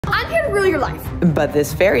rule your life. But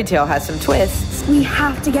this fairy tale has some twists. We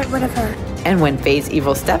have to get rid of her. And when Faye's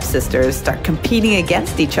evil stepsisters start competing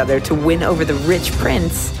against each other to win over the rich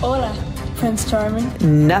prince, Hola, Prince Charming.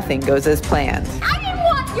 nothing goes as planned. I didn't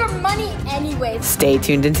want your money anyways. Stay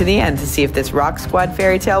tuned into the end to see if this Rock Squad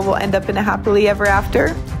fairy tale will end up in a happily ever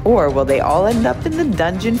after, or will they all end up in the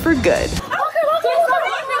dungeon for good?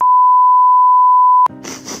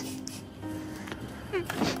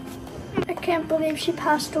 I can't believe she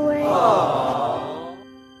passed away. I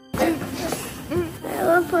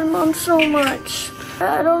love my mom so much.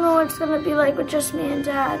 I don't know what it's gonna be like with just me and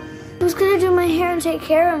Dad. Who's gonna do my hair and take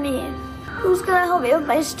care of me? Who's gonna help me with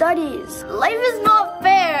my studies? Life is not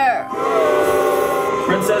fair.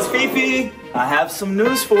 Princess Fifi, I have some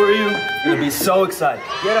news for you. You're gonna be so excited.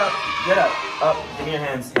 Get up, up, give me your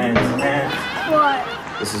hands, hands. What?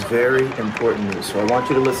 This is very important news, so I want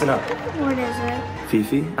you to listen up. What is it?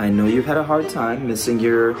 Fifi, I know you've had a hard time missing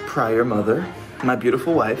your prior mother, my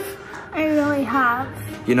beautiful wife. I really have.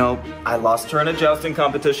 You know, I lost her in a jousting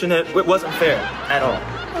competition. It wasn't fair at all.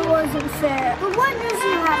 It wasn't fair. But what news do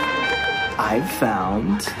you have? I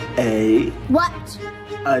found a What?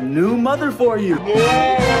 new mother for you.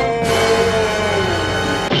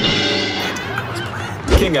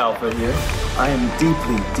 King Alpha here. I am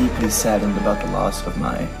deeply, deeply saddened about the loss of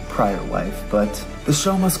my prior wife, but the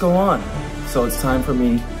show must go on. So it's time for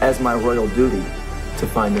me, as my royal duty, to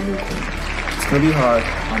find a new queen. It's gonna be hard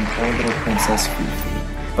on poor little Princess Fifi,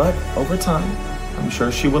 but over time, I'm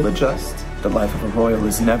sure she will adjust. The life of a royal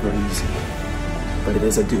is never easy, but it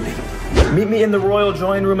is a duty. Meet me in the royal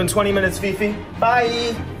drawing room in 20 minutes, Fifi.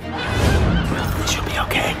 Bye. She'll be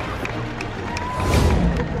okay.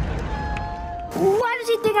 Why does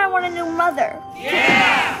he think I want a new mother?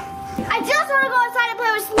 Yeah! I just want to go outside and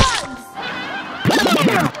play with slugs!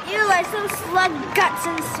 Ew, I saw slug guts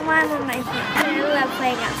and slime on my hand. I love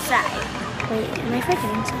playing outside. Wait, am I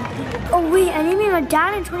forgetting something? Oh wait, I need to meet my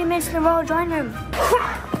dad in 20 minutes in the royal drawing room.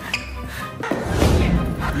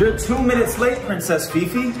 You're 2 minutes late, Princess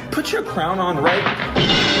Fifi. Put your crown on right.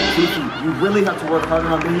 Fifi, you really have to work harder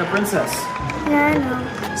on being a princess. Yeah, I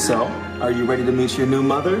know. So, are you ready to meet your new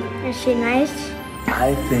mother? Is she nice?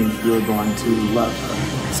 I think you're going to love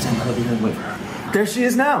her. Stand right over here and wave her. There she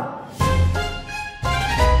is now.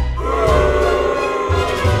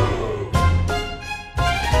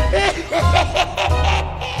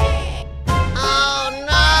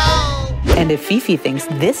 And if Fifi thinks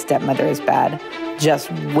this stepmother is bad,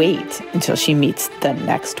 just wait until she meets the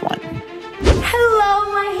next one.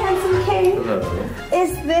 Hello, my handsome king. Hello.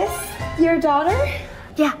 Is this your daughter?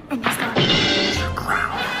 Yeah, and his daughter.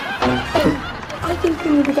 I think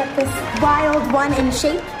we need to get this wild one in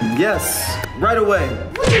shape. Yes, right away.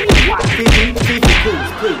 Fifi,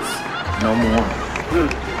 please. No more.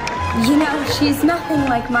 You know, she's nothing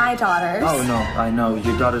like my daughters. Oh no, I know.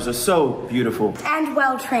 Your daughters are so beautiful. And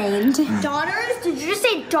well-trained. Daughters? Did you just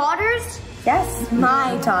say daughters? Yes,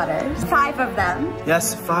 my daughters. 5 of them.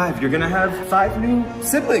 Yes, 5. You're gonna have 5 new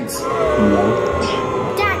siblings.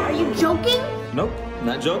 Dad, are you joking? Nope,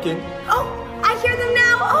 not joking. Oh, I hear them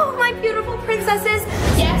now. Oh, my beautiful princesses.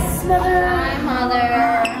 Yes, mother. Hi,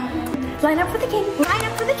 mother. Line up for the king. Line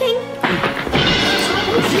up for the king.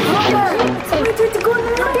 It's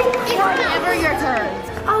never your turn.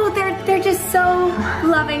 Oh, they're just so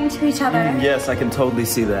loving to each other. Yes, I can totally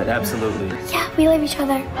see that. Absolutely. Yeah, we love each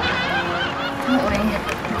other.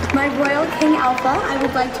 My royal King Alpha, I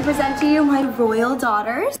would like to present to you my royal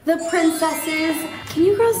daughters, the princesses. Can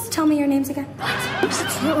you girls tell me your names again? What?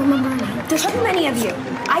 I don't remember her name. There's so many of you.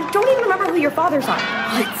 I don't even remember who your fathers are.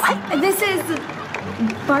 What? This is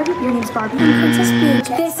Barbie. Your name's Barbie. Princess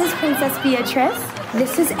Beatrice. This is Princess Beatrice.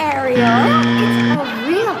 This is Ariel. It's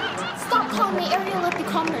Ariel. Stop calling me Ariel like the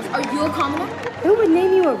commoners. Are you a commoner? Who would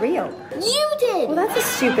name you Ariel? You did. Well, that's a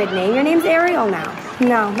stupid name. Your name's Ariel now.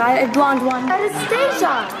 No, not a blonde one.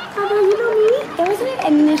 Anastasia. Although you know me, there wasn't it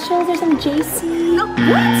initials or some JC. No.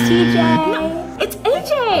 What? TJ. No, it's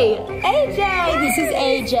AJ. AJ. This is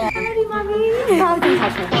AJ. Howdy, mommy. Oh, don't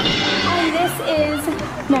touch me. And this is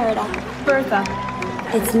Merida. Bertha.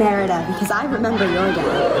 It's Merida because I remember your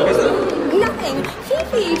dad. Nothing.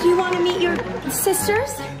 Fifi, do you want to meet your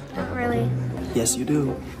sisters? Not really. Yes, you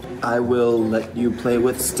do. I will let you play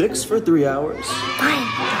with sticks for 3 hours. Fine.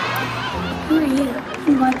 Who are you?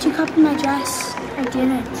 Why'd you copy my dress? I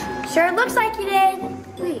didn't. Sure looks like you did.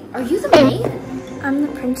 Wait, are you the maid? I'm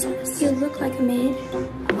the princess. You look like a maid.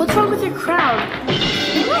 What's wrong with your crown?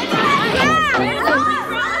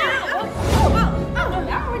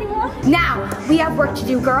 Now, we have work to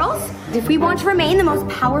do, girls. If we want to remain the most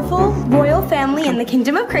powerful royal family in the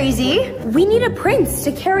Kingdom of Crazy, we need a prince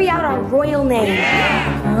to carry out our royal name.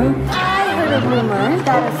 Huh? heard a rumor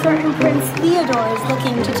that a certain Prince Theodore is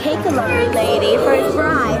looking to take a lovely lady for his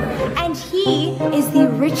bride, and he is the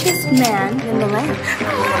richest man in the land.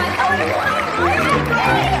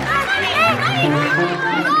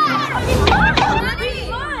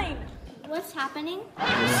 What's happening?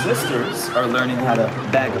 The sisters are learning how to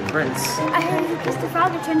bag a prince. I heard if you kiss the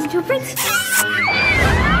frog, it turns into a prince.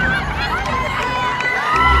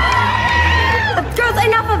 Girls,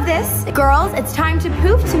 enough of this. Girls, it's time to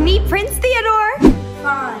poof to meet Prince Theodore.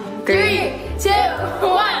 5, 3, 2, 1.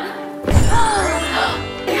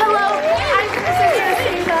 Hello, I'm Princess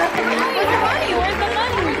Anastasia. Where's the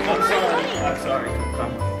money? I'm sorry.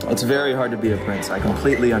 It's very hard to be a prince. I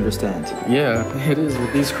completely understand. Yeah, it is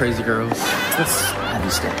with these crazy girls. Let's have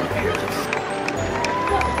you step up here.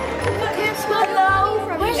 Hello?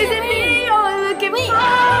 Is it me? Oh, look at me.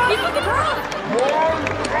 You look at her.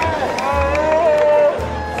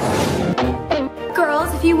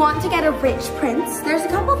 Girls, if you want to get a rich prince, there's a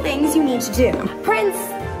couple things you need to do. Prince,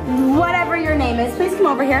 whatever your name is, please come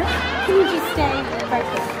over here. Can you just stay right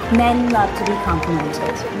here? Men love to be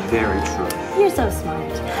complimented. Very true. You're so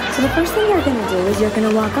smart. So the first thing you're gonna do is you're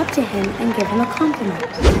gonna walk up to him and give him a compliment.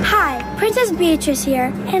 Hi, Princess Beatrice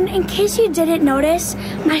here. And in case you didn't notice,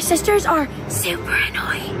 my sisters are super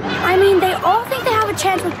annoying. I mean, they all think they have a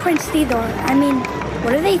chance with Prince Theodore. I mean,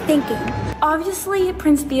 what are they thinking? Obviously,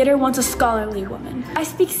 Prince Theodore wants a scholarly woman. I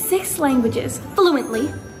speak 6 languages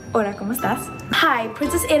fluently. Hola, ¿cómo estás? Hi,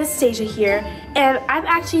 Princess Anastasia here, and I'm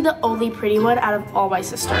actually the only pretty one out of all my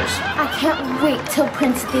sisters. I can't wait till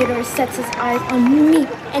Prince Theodore sets his eyes on me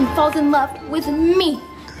and falls in love with me.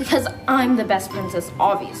 Because I'm the best princess,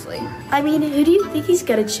 obviously. I mean, who do you think he's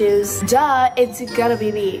gonna choose? Duh, it's gonna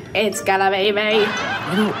be me. It's gonna be me.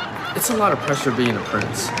 You know, it's a lot of pressure being a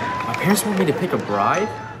prince. My parents want me to pick a bride.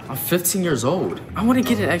 I'm 15 years old. I want to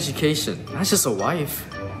get an education, not just a wife.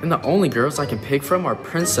 And the only girls I can pick from are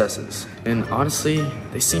princesses. And honestly,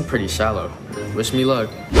 they seem pretty shallow. Wish me luck.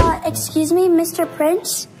 Excuse me, Mr.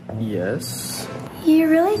 Prince? Yes? You're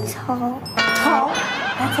really tall. Tall?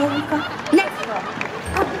 That's all we've got. Next girl.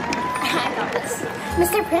 I got this.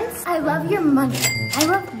 Mr. Prince, I love your money. I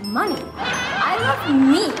love money. I love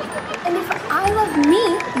me. And if I love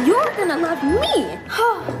me, you're gonna love me.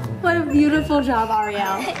 What a beautiful job,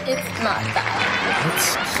 Ariel. It's not that.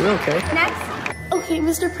 It's still okay. Next. Okay,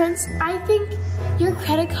 Mr. Prince, I think your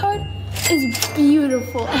credit card is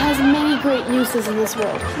beautiful. It has many great uses in this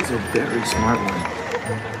world. She's a very smart one.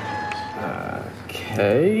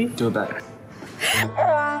 Okay. Do it better. He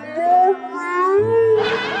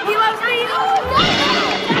loves me!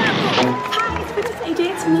 Hi, it's Princess AJ.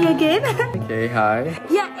 It's me again. Okay, hi.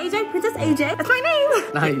 Yeah, AJ, Princess AJ. That's my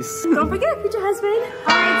name. Nice. Don't forget, future husband.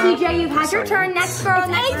 All right, TJ, you've had your turn. Next girl.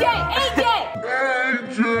 AJ!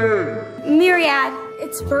 Myriad.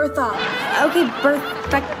 It's Bertha. Okay,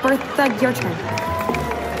 Bertha, your turn.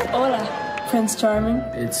 Hola. Prince Charming.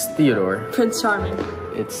 It's Theodore. Prince Charming.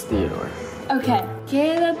 It's Theodore. Okay.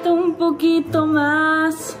 Quédate un poquito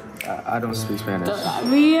más. I don't speak Spanish.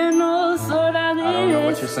 Todavía no es hora de I don't know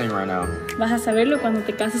what you're saying right now. Vas a saberlo cuando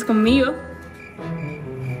te cases conmigo.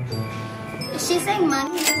 Is she saying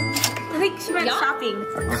money? I think she went shopping.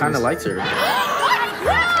 I kind of liked her.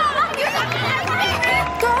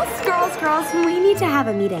 Girls, we need to have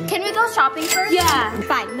a meeting. Can we go shopping first? Yeah.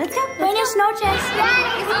 Fine, let's go. Buenas noches.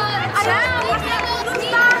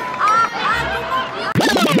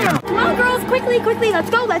 Come on, girls, quickly, let's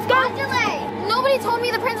go. Nobody told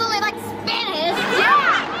me the prince only likes Spanish.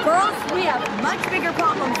 Yeah! Girls, we have much bigger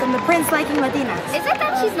problems than the prince liking Latinas. Is it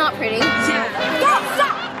that she's not pretty? Yeah. Girls,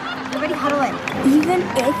 stop! Everybody huddle in. Even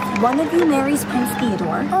if one of you marries Prince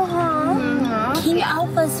Theodore, King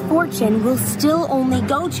Alpha's fortune will still only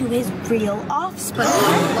go to his real offspring.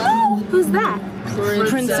 Who's that?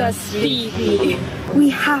 Princess Fifi. We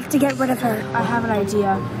have to get rid of her. I have an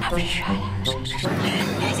idea.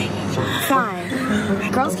 Fine.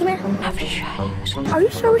 Girls, come here. Are you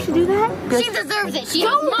sure we should do that? She deserves it. She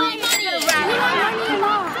has my money.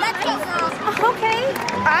 Let's go, girls. Okay.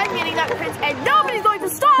 I'm getting that prince and nobody's going to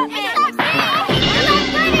stop me.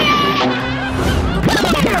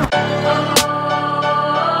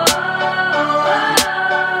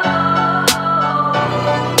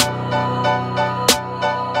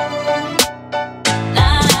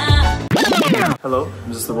 Hello,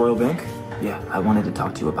 is this the Royal Bank? Yeah, I wanted to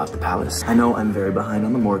talk to you about the palace. I know I'm very behind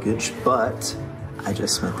on the mortgage, but I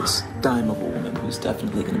just met this dime of a woman who's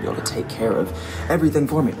definitely going to be able to take care of everything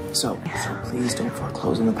for me. So please don't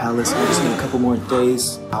foreclose on the palace. I just need a couple more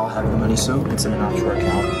days. I'll have the money soon. It's in an offshore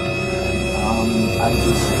account.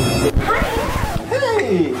 Hi!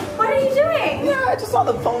 Hey! What are you doing? Yeah, I just just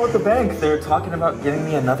on the phone with the bank. They're talking about giving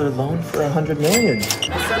me another loan for $100 million. I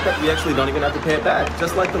said that we actually don't even have to pay it back,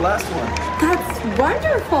 just like the last one. That's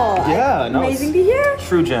wonderful. Yeah, no. Amazing to hear.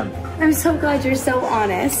 True gem. I'm so glad you're so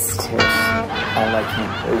honest. Of course. All I can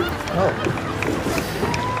do. Oh.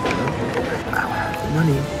 I'll have the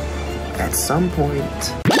money at some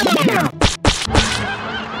point.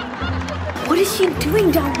 What is she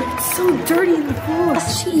doing down there? It's so dirty in the pool.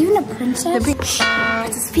 Is she even a princess?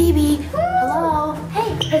 Princess Phoebe. Hello.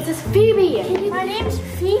 Hey, Princess Phoebe. My name's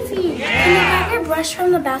Fifi. Can you grab your brush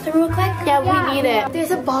from the bathroom real quick? Yeah, we need it.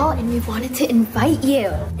 There's a ball and we wanted to invite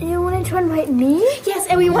you. And you wanted to invite me? Yes,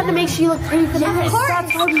 and we wanted to make sure you look pretty for the Of night. course.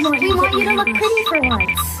 That's why we want you to look pretty for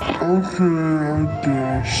once. Okay, I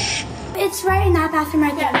guess. It's right in that bathroom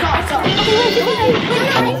right there. Go.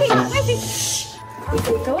 Okay, wait. Look,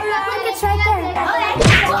 it's right there.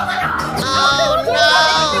 Oh, no.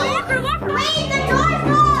 Wait, the door's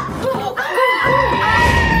locked. I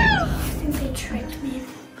think they tricked me.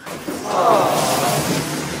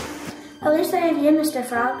 At least I have you, Mr.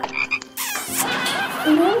 Frog.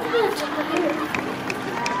 You know what kind of tired?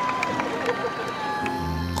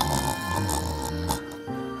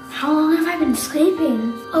 How long have I been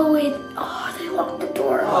sleeping? Oh, wait. Oh, they locked the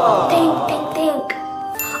door. Think.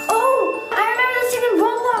 Oh, I remember this thing in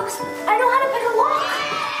Roblox. I know how to pick a lock.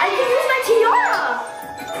 I can use my tiara.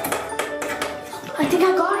 I think I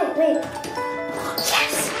got it. Wait.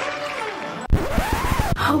 Yes.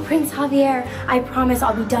 Oh, Prince Javier, I promise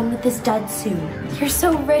I'll be done with this dud soon. You're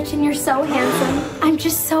so rich and you're so handsome. I'm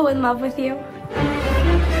just so in love with you.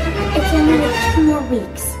 It's only like 2 more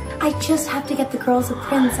weeks. I just have to get the girls a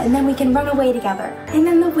prince and then we can run away together. And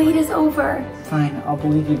then the wait is over. Fine, I'll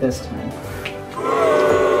believe you this time.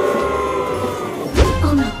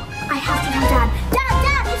 Oh no, I have to tell Dad.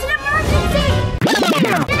 Dad, it's an emergency.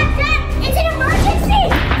 Dad, it's an emergency.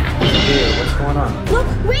 Here, what's going on? Look,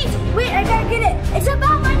 wait, I gotta get it. It's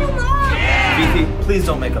about my new mom. Fifi, please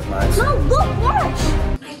don't make up lies. No, look, watch.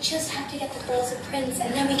 I just have to get the girls a prince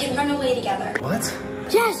and then we can run away together. What?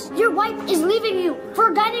 Yes, your wife is leaving you for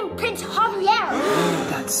a guy named Prince Javier.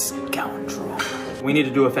 That scoundrel. We need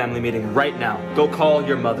to do a family meeting right now. Go call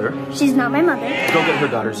your mother. She's not my mother. Go get her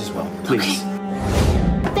daughters as well, please.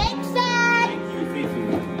 Thanks, Dad. Thank you,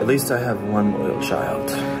 Fifi. At least I have one loyal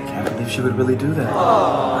child. I can't believe she would really do that.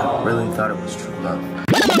 I really thought it was true love.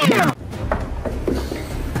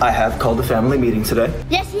 I have called a family meeting today.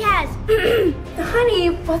 Yes, he has. Honey,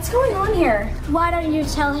 what's going on here? Why don't you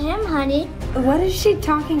tell him, honey? What is she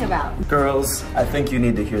talking about? Girls, I think you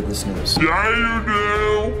need to hear this news. Yeah, you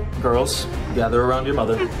do. Girls, gather around your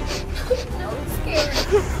mother.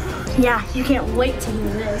 Yeah, you can't wait to hear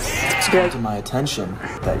this. It's brought to my attention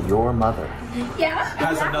that your mother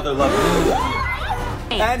has another lover.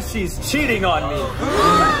 And she's cheating on me. You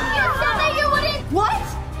said that you wouldn't. What?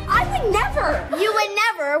 I would never. You would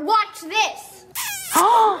never watch this.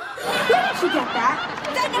 Where did you get that?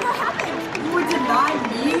 That never happened. You would deny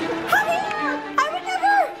me? Honey, I would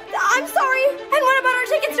never. I'm sorry. And what about our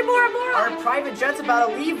tickets to Bora Bora? Our private jet's about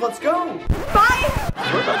to leave. Let's go. Bye.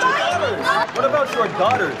 What about your daughters? What about your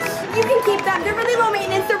daughters? You can keep them. They're really low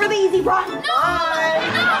maintenance. They're really easy. Run.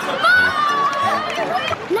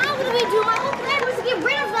 Now what do we do? My whole plan was to get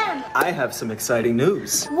rid of them. I have some exciting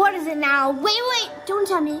news. What is it now? Wait. Don't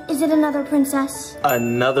tell me. Is it another princess?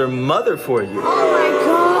 Another mother for you. Oh my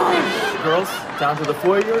gosh. Girls, down to the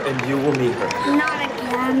foyer and you will meet her. Not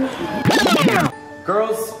again.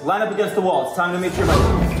 Girls, line up against the wall. It's time to meet your mother.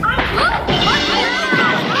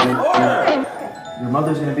 Order! Your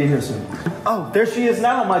mother's gonna be here soon. Oh, there she is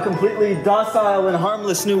now, my completely docile and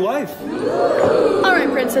harmless new wife. All right,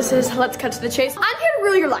 princesses, let's cut to the chase. I'm here to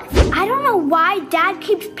rule your life. I don't know why Dad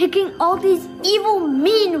keeps picking all these evil,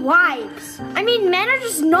 mean wives. I mean, men are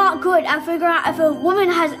just not good at figuring out if a woman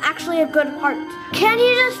has actually a good heart. Can't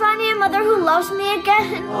he just find me a mother who loves me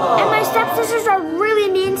again? And my stepsisters are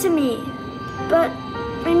really mean to me. But,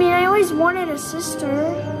 I mean, I always wanted a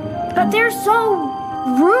sister. But they're so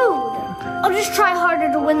rude. I'll just try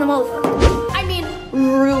harder to win them over. I mean,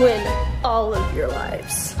 ruin all of your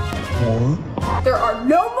lives. There are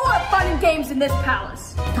no more fun and games in this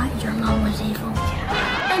palace. Thought your mom was evil.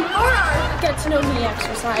 And for our get to know me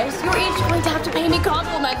exercise, you're each going to have to pay me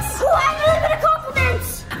compliments. Oh, I'm really good at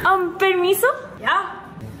compliments. ¿Permiso? Yeah.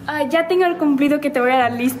 Ya tengo el cumplido que te voy a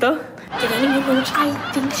dar listo. Did anyone I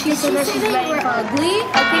think she said that she's ready for ugly.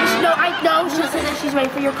 I think she said that she's ready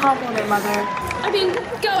for your compliment, mother. I mean,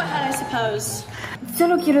 go ahead, I suppose.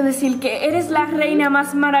 Solo quiero decir que eres la reina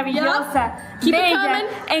más maravillosa, Keep it bella,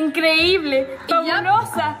 coming. increíble,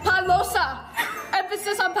 fabulosa. Palosa.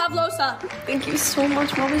 emphasis on Pavlosa. Thank you so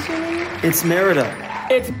much. What was your name? It's Merida.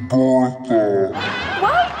 Bertha.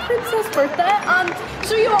 What? Princess Bertha?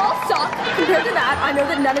 So you all suck. Compared to that, I know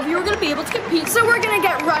that none of you are gonna be able to compete, so we're gonna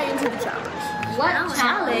get right into the challenge. What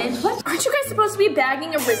challenge? What? Aren't you guys supposed to be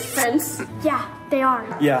bagging a rich prince? Yeah, they are.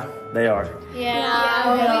 Yeah, they are.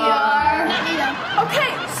 Yeah, we are.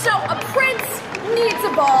 Okay, so a prince needs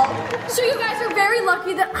a ball. So you guys are very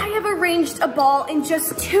lucky that I have arranged a ball in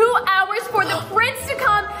just 2 hours for the prince to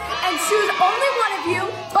come and choose only one of you,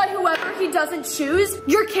 but whoever he doesn't choose,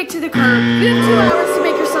 you're kicked to the curb. You have 2 hours to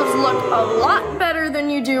make yourselves look a lot better than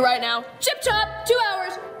you do right now. Chip chop, 2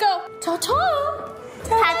 hours, go. Ta-ta.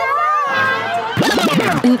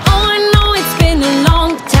 And oh, I know it's been a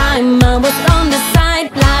long time. I was on the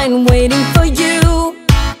sideline waiting for you.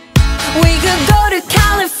 We could go to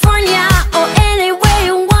California or anywhere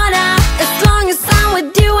you wanna. As long as I'm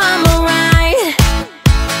with you, I'm alright.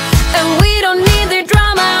 And we don't need the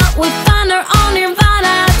drama. We'll find our own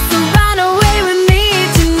nirvana. So run away with me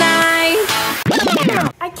tonight.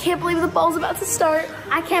 I can't believe the ball's about to start.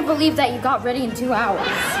 I can't believe that you got ready in 2 hours.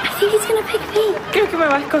 I think he's gonna pick me. Creo que me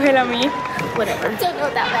va a escoger a mí. Whatever. Don't know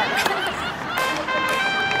that bad.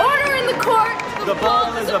 Order in the court. The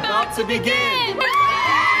ball is about to begin.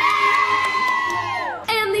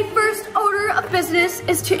 And the first order of business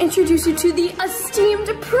is to introduce you to the esteemed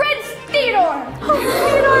Prince Theodore. Oh,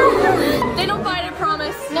 Theodore. They don't fight, I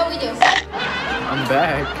promise. No, we do. I'm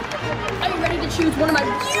back. Are you ready to choose one of my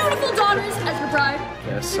beautiful daughters as your bride?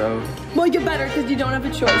 Guess so. Well, you better, because you don't have a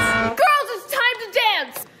choice. Girls, it's time to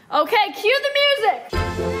dance. Okay, cue the music.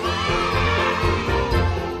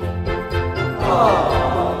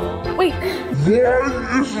 Wait.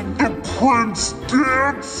 Why isn't the prince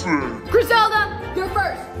dancing? Griselda, you're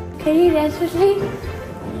first. Can you dance with me?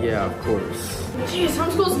 Yeah, of course. Jeez,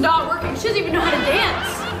 homeschool's not working. She doesn't even know how to dance.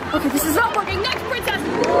 Okay, this is not working. Next princess,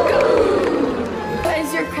 go.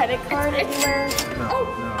 Is your credit card anywhere? Oh,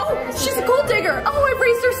 she's a gold digger. Oh, I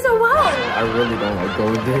raised her so well. I really don't like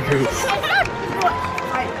gold diggers.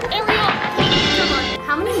 Ariel, come on.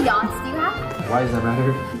 How many yachts do you have? Why does that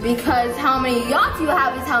matter? Because how many yachts you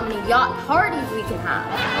have is how many yacht parties we can have.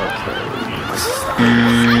 Okay. I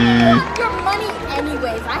want your money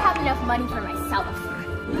anyways. I have enough money for myself.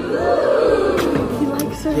 He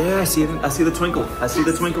likes her. Yeah, I see it. I see the twinkle. I see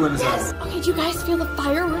the twinkle in his eyes. Okay, do you guys feel the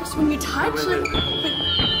fireworks when you touch? Wait.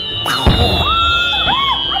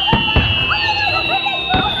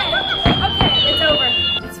 Okay, it's over.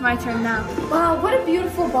 It's my turn now. Wow, what a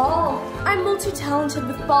beautiful ball. I'm multi-talented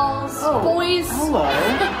with balls. Oh, boys. Hello.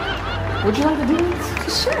 Would you like to do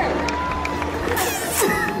this? Sure.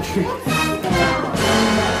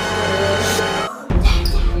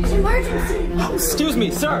 Emergency. Excuse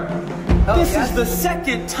me, sir. This is the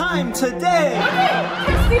second time today. Okay,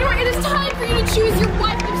 Prince Theodore, it is time for you to choose your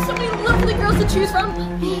wife. There's so many lovely girls to choose from.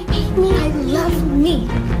 I love me.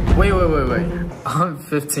 Wait. I'm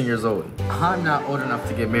 15 years old. I'm not old enough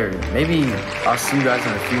to get married. Maybe I'll see you guys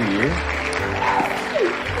in a few years.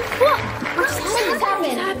 What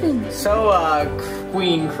just happened? So,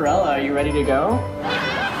 Queen Cruella, are you ready to go?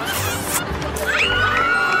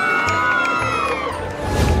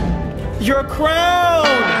 Your crown!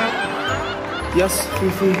 Yes,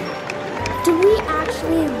 Fifi? Do we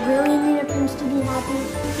actually really need a prince to be happy?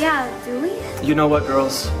 Yeah, do we? You know what,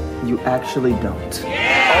 girls? You actually don't.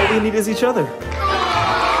 All we need is each other.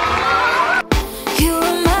 You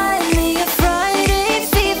remind me of Friday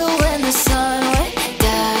fever when the sun went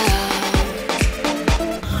down.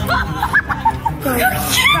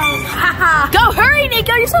 Go, hurry,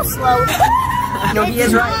 Nico, you're so slow. No, he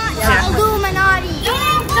is right. Yeah. Illuminati.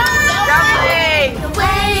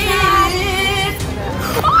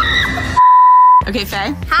 Okay,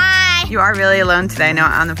 Faye? Hi. You are really alone today, no,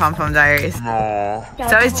 on the Pom Pom Diaries. No.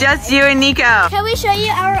 So it's just you and Nico. Can we show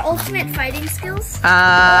you our ultimate fighting skills?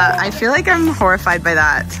 I feel like I'm horrified by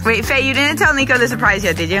that. Wait, Faye, you didn't tell Nico the surprise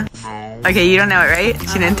yet, did you? No. Okay, you don't know it, right?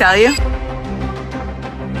 She didn't tell you?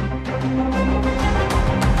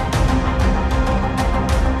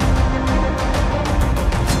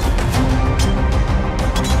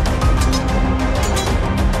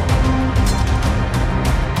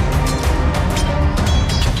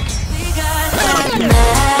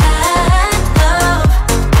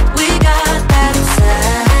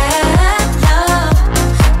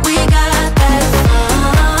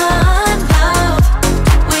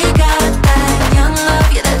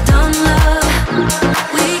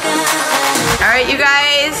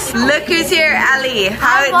 Look who's here, Ali.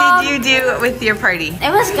 How did you do with your party?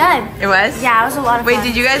 It was good. It was? Yeah, it was a lot of fun. Wait,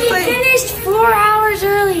 did you guys play? We finished 4 hours hours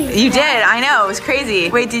early. You did, I know, it was crazy.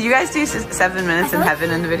 Wait, did you guys do 7 minutes in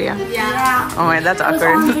heaven in the video? Yeah. Oh my, that's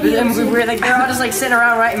awkward. And we were like, they're all just like sitting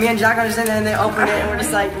around, right? Me and Jack are just in there and they opened it and we're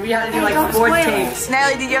just like, we had to do like 4 takes.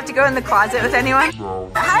 Natalie, did you have to go in the closet with anyone?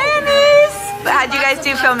 Hi, Anise. How'd you guys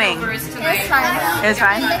do filming? It was fine. It was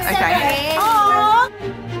fine? Okay. Aww.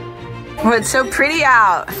 Well, it's so pretty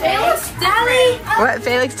out. Faye looks different. What,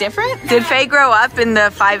 Faye looks different? Did Faye grow up in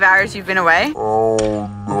the 5 hours you've been away? Oh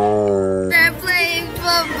no. They're playing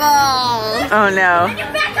football. Oh no. When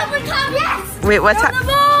you're back up with Tom, yes. Wait, what's happening?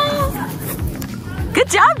 Good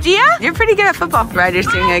job, Gia. You're pretty good at football. Ryder's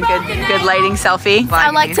doing a good lighting selfie.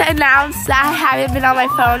 I'd like to announce that I haven't been on my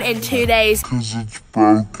phone in 2 days. Cause it's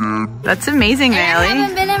broken. That's amazing, I Natalie.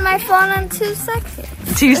 haven't been in my phone in 2 seconds.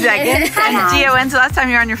 2 seconds. And Gia, when's the last time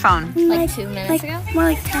you were on your phone? Like 2 minutes ago? More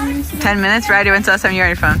like 10 minutes ago. 10 minutes? Ryder, when's the last time you were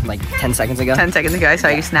on your phone? Like 10 seconds ago. 10 seconds ago, I saw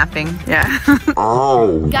you snapping. Yeah.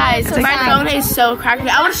 Ow. Guys, my phone is so cracked.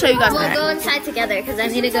 I want to show you guys We'll that. go inside together because I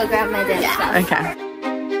need to go grab my dad's stuff. Okay.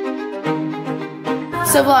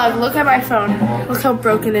 So vlog, look at my phone. Look how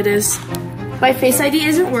broken it is. My Face ID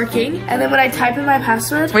isn't working, and then when I type in my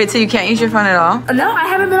password, Wait, so you can't use your phone at all? no, I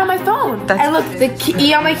haven't been on my phone. And look, the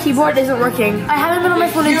key on my keyboard isn't working. I haven't been on my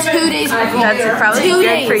phone in 2 days. That's probably 2 good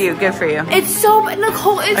days. for you. Good for you. It's so bad,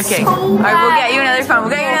 Nicole. It's Okay. so All right, bad. we'll get you another phone. We'll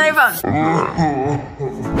get you another phone.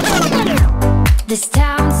 This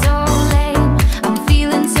town's so lame, I'm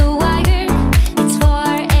feeling so wired. It's 4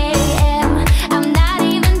 a.m., I'm not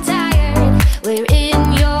even tired. We're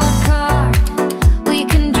in your car, we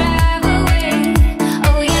can drive away.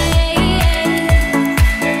 Oh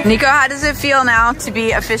yeah. Nico, how does it feel now to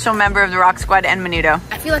be official member of the Rock Squad and Menudo?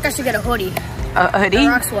 I feel like I should get a hoodie. A hoodie?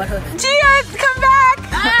 Rock Squad hoodie. Gia, come back!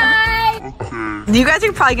 Bye! You guys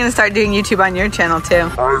are probably gonna start doing YouTube on your channel too. I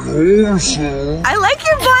hope so. I like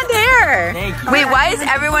your blonde hair. Wait, why is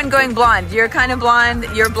everyone going blonde? You're kind of blonde,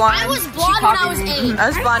 you're blonde. I was blonde when I was 8. I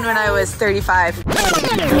was blonde when I was 35. Me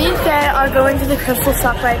and Faye are going to the crystal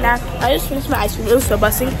shop right now. I just finished my ice cream. It was so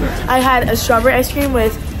busting. I had a strawberry ice cream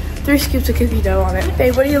with 3 scoops of cookie dough on it.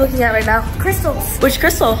 Faye, what are you looking at right now? Crystals. Which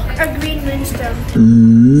crystal? A green moonstone.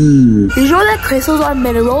 Did you know that crystals are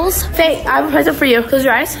minerals? Faye, I have a present for you. Close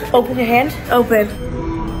your eyes. Open your hand. Open.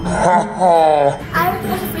 I have a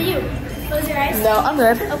present for you. Close your eyes. No, I'm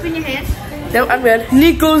good. Open your hand. No, I'm good.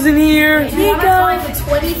 Nico's in here. Nico. A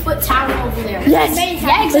 20-foot tower over there. Yes. Yeah,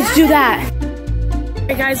 exactly. Let's do that.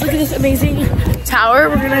 Hey guys, look at this amazing tower.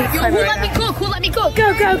 We're gonna climb it right now. Who let me go?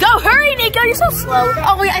 Go, go, go. Hurry, Nico. You're so slow.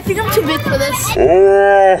 Oh, wait. I think I'm too big for this.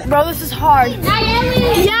 Oh. Bro, this is hard.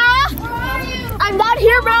 Naomi. Yeah? Where are you? I'm not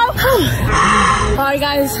here, bro. Alright,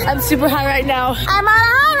 guys. I'm super high right now. I'm on a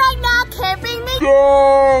high right now. Camping me.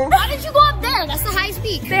 No. Why did you go up there? That's the highest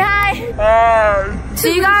peak. Say hi. Hi.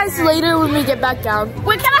 See you guys later when we get back down.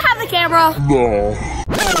 Wait, can I have the camera? No.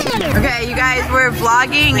 Okay, you guys, we're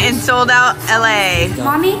vlogging in sold out LA.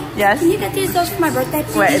 Mommy? Yes? Can you get these girls for my birthday?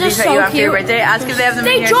 What, These these are are you so want for your cute. birthday? Ask if they have them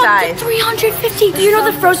in They your dropped size. to 350. Do you know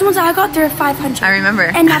the frozen ones I got? They're 500. I remember.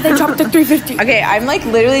 And now they dropped to 350. Okay, I'm like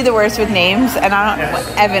literally the worst with names, and I don't.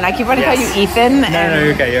 Evan, I keep wanting to call you Ethan. And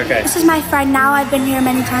you're okay, you're okay. This is my friend now. I've been here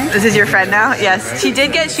many times. This is your friend now? Yes. She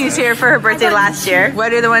did get shoes here for her birthday last year.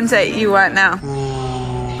 What are the ones that you want now?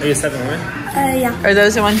 Are you 7 women? Yeah. Are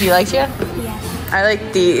those the ones you like, Gia? Yeah. I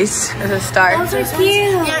like these as a start. Those are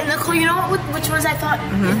cute. Yeah, Nicole, you know what? Which ones I thought I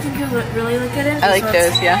think you really look good in? I like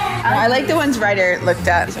those, yeah. I like the ones Ryder looked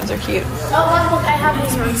at. These ones are cute. Oh, look, I have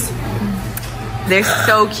these ones. They're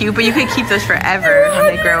so cute, but you could keep those forever when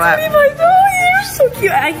they grow up. They're so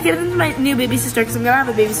cute. I can give them to my new baby sister because I'm gonna have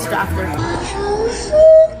a baby sister after.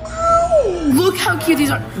 Look how cute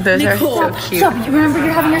these are. Those Nicole, are so cute. Stop. You remember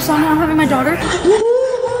you're having your son and I'm having my daughter?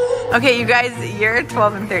 Okay, you guys, you're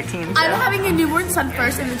 12 and 13. So. I'm having a newborn son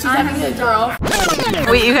first, and then she's having a girl.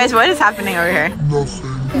 Wait, you guys, what is happening over here?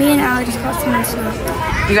 Me and Allie just got some nice stuff.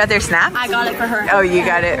 You got their snap? I got it for her. Oh, you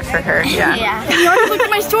got it for her, yeah. You already looked at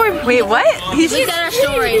my story. Wait, what? He's Look at our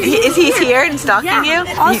story. Is he here and stalking you?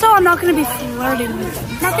 Also, I'm not going to be flirting with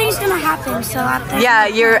him. Nothing's going to happen, so I think... Yeah,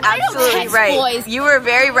 you're absolutely text right. boys. You were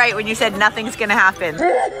very right when you said nothing's gonna happen.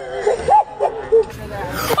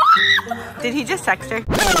 Did he just text her? Lay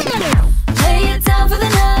it down for the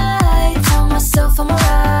night. Tell myself I'm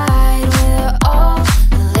alright. We're all a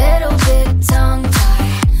little bit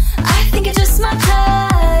tongue-tied. I think it's just my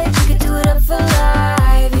type. We could do it up for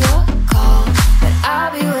life. Your call, but I'll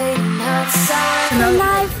be waiting outside. Good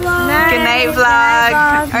night, vlog. Good night, vlog.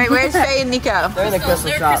 All right, where's Faye and Nico? They're in the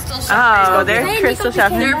crystal shop. Oh, they're crystal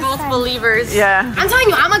shop. They're both believers. Yeah. I'm telling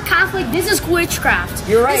you, I'm a Catholic. This is witchcraft.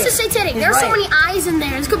 You're right. This is satanic. He's There's so right. many eyes in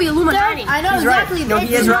there. This could be Illuminati. I know He's exactly. right. No, he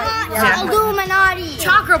It's is right. not Yeah. Illuminati.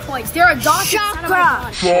 Chakra points. They're adopted.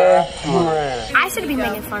 Chakra. I should be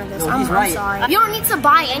making fun of this. No, he's right. Sorry. You don't need to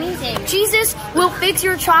buy anything. Jesus will fix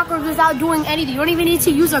your chakras without doing anything. You don't even need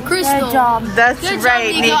to use a crystal. Good job. That's Good job,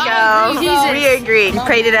 right, Nico. Nico. Jesus. We agree. You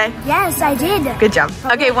prayed today? Yes, I did. Good job.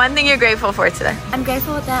 Okay, one thing you're grateful for today. I'm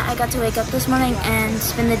grateful that I got to wake up this morning and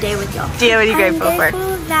spend the day with y'all. Gia, what are you grateful for? I'm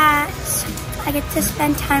grateful that I get to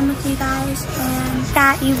spend time with you guys and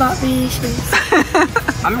that you bought me shoes.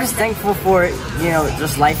 I'm just thankful for, you know,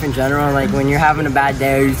 just life in general. Like when you're having a bad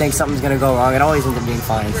day or you think something's gonna go wrong, it always ends up being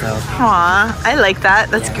fine. So. Aw, I like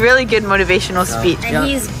that. That's really good motivational speech. And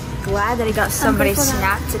he's glad that he got somebody's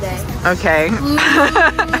snap today. Okay.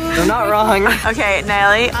 You're not wrong. Okay,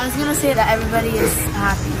 Nelly. I was gonna say that everybody is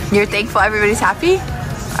happy. You're thankful everybody's happy?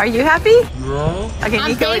 Are you happy? No. Okay,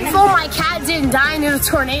 I'm Nico. thankful my cat didn't die in a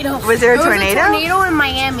tornado. Was there a tornado? There was a tornado in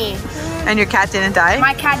Miami. And your cat didn't die?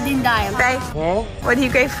 My cat didn't die. Faye, what are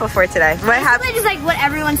you grateful for today? What happened? Just like what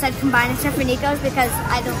everyone said combined except for Nico's because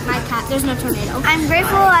there's no tornado. I'm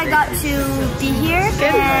grateful I got to be here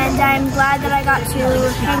and I'm glad that I got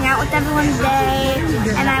to hang out with everyone today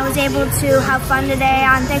and I was able to have fun today.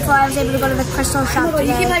 I'm thankful I was able to go to the crystal shop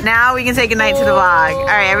today. Now we can say goodnight to the vlog. All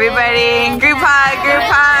right, everybody, group hug, group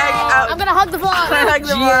hug. I'm gonna hug the vlog. Hug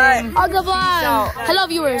the vlog. Hug the vlog. Hello,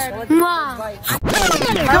 viewers. Mwah.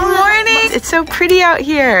 Good morning. It's so pretty out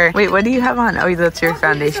here. Wait, what do you have on? Oh, that's your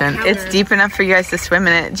foundation. It's deep enough for you guys to swim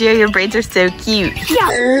in it. Gia, your braids are so cute. Yeah.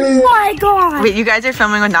 Oh my god. Wait, you guys are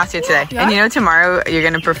filming with Nastia today. And you know tomorrow you're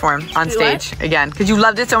going to perform on stage again because you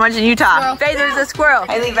loved it so much in Utah. Faye, there's a squirrel.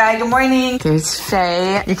 Hi, Levi. Good morning. There's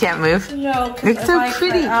Faye. You can't move? No, it's so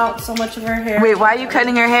pretty. Out so much of her hair. Wait, why are you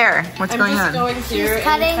cutting her hair? What's going on? Going through and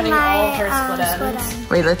Cutting all of my her split ends.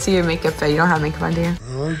 Wait, let's see your makeup, Faye. You don't have makeup on, do you?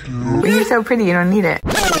 But you're so pretty. You don't need it.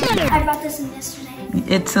 I brought this in yesterday.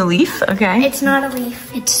 It's a leaf, okay. It's not a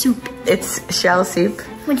leaf, it's soup. It's shell soup.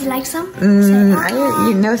 Would you like some?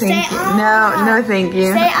 No, thank you. No, thank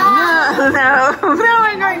you. Say No,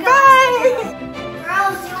 I'm going, bye.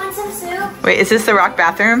 Girls, do you want some soup? Wait, is this the Rock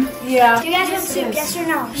bathroom? Yeah. Do you guys want soup, yes or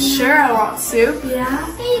no? Sure, I want soup. Yeah.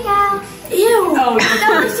 Here you go. Ew. Oh,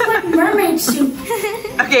 That was like mermaid soup.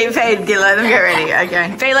 Okay, Faye, let them get ready.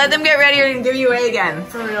 Okay. Faye, let them get ready or I can give you away again.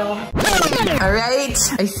 for real. All right.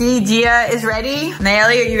 I see Gia is ready.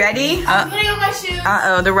 Nayeli, are you ready? I'm putting on my shoes.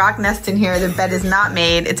 Uh-oh, the rock nest in here. The bed is not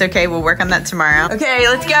made. It's okay. We'll work on that tomorrow. Okay,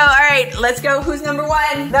 let's go. All right, let's go. Who's number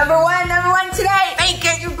one? Number one today. Faye,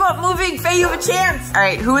 get your butt moving. Faye, you have a chance. All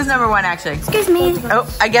right, who is number one, actually? Excuse me. Oh,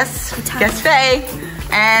 I guess Faye.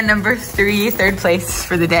 And number three, third place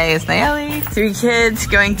for the day is Nayeli. 3 kids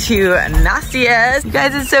going to Nastia's. You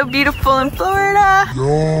guys are so beautiful in Florida.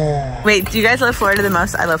 No. Wait, do you guys love Florida the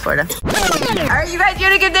most? I love Florida. All right, you guys, you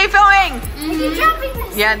had a good day filming.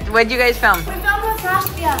 Yeah, what did you guys film? We filmed with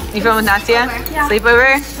Nastia. You filmed with Nastia? Yeah.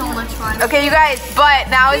 Sleepover? So much fun. Okay, you guys, but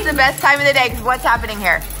now is the best time of the day because what's happening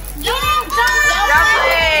here?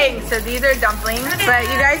 Dumplings! So these are dumplings, but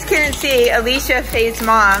you guys couldn't see Alicia, Faye's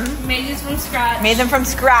mom, Made these from scratch. made them from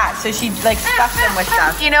scratch, so she like stuffed them with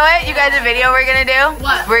stuff. You know what, you guys, a video we're gonna do?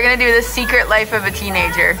 What? We're gonna do the secret life of a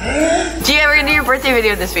teenager. Gia, we're gonna do your birthday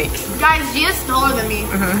video this week. Guys, Gia's taller than me.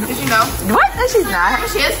 Did you know? What? No, she's not.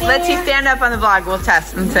 She is. Let's see, stand up on the vlog, we'll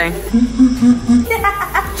test and see.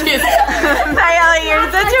 Nayeli,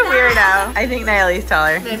 you're such a weirdo. I think Nayeli's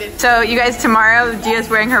taller. Maybe. So you guys, tomorrow, Gia's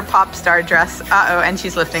wearing her pop star dress. Uh-oh, and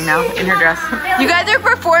she's lifting now in her dress. You guys are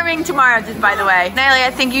performing tomorrow, just by the way. Nayeli,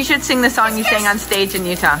 I think you should sing the song you sang on stage in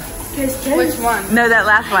Utah. Which one? No, that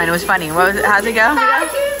last one, it was funny. What was it? How's it go?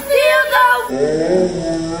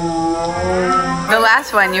 The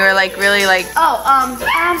last one, you were like really like... Oh,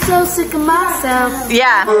 I'm so sick of myself.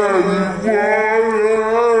 Yeah. Got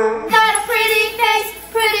a pretty face,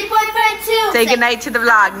 pretty boyfriend too. Say goodnight to the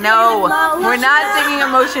vlog. No, we're not singing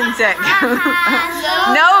Emotion Sick.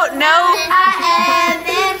 No. I am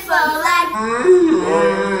in full life.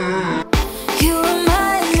 You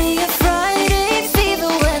remind me of Friday fever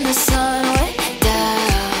when the sun went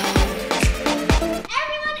down.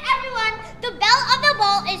 Everyone, the belle of the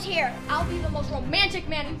ball is here. I'll be the most romantic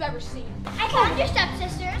man you've ever seen. I found your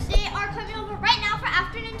stepsisters. They are coming over right now for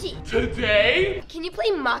afternoon tea. Today? Can you play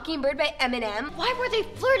Mockingbird by Eminem? Why were they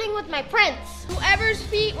flirting with my prince? Whoever's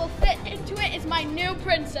feet will fit into it is my new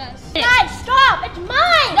princess. Guys, stop! It's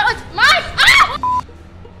mine! No, it's mine! Ah!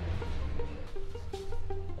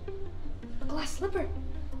 A glass slipper.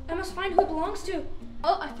 I must find who it belongs to.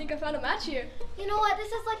 Oh, I think I found a match here. You know what? This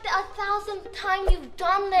is like the 1,000th time you've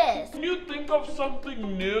done this. Can you think of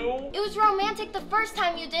something new? It was romantic the first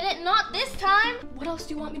time you did it, not this time. What else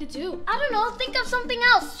do you want me to do? I don't know. Think of something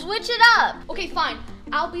else. Switch it up. Okay, fine.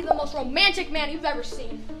 I'll be the most romantic man you've ever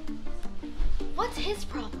seen. What's his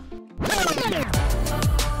problem? I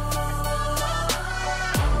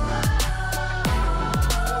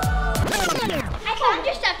found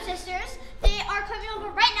your stepsisters. They are coming over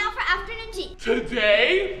right now for afternoon tea.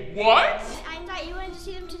 Today? What? I thought you wanted to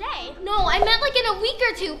see them today. No, I meant like in a week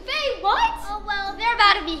or two. Faye, what? Oh, well, they're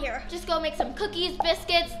about to be here. Just go make some cookies,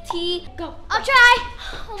 biscuits, tea. Go. I'll try.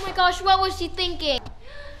 Oh my gosh, what was she thinking?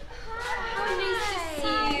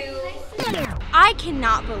 I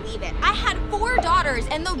cannot believe it. I had 4 daughters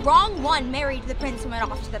and the wrong one married the prince and went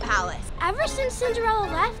off to the palace. Ever since Cinderella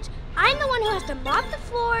left, I'm the one who has to mop the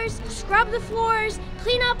floors, scrub the floors,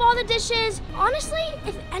 clean up all the dishes. Honestly,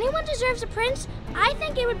 if anyone deserves a prince, I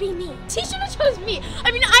think it would be me. She should have chose me.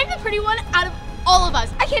 I mean, I'm the pretty one out of all of us.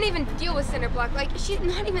 I can't even deal with Cinderblock. Like, she's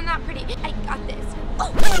not even that pretty. I got this.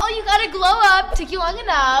 Oh, you gotta glow up. Took you long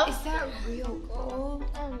enough. Is that real gold?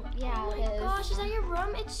 Yeah, Oh my gosh, is that your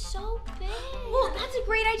room? It's so big. Well, that's a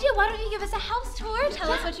great idea. Why don't you give us a house tour?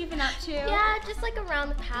 Tell us what you've been up to. Yeah, just like around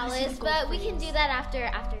the palace, but we can do that after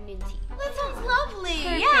afternoon tea. That sounds lovely.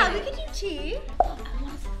 Yeah, we could do tea.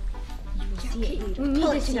 We need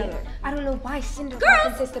this together. I don't know why Cinderella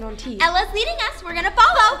Girls! insisted on tea. Ella's leading us. We're gonna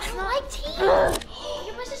follow. I like tea.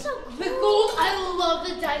 Your voice is so cool. The gold, I love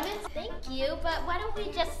the diamonds. Thank you, but why don't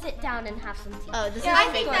we just sit down and have some tea? Oh, this is I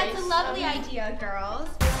think that's a lovely idea, girls.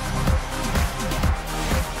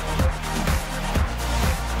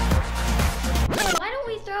 Why don't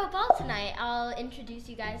we throw a ball tonight? I'll introduce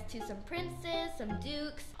you guys to some princes, some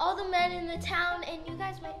dukes, all the men in the town, and you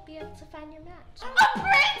guys might be able to find your match. A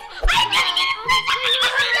prince! I'm gonna get a prince!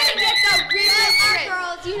 I'm gonna get the realest prince!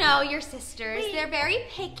 Girls, you know, your sisters, they're very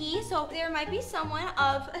picky, so there might be someone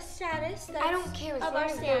of a status that's I don't care. of our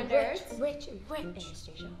standards. Rich,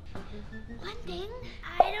 Anastasia. One thing,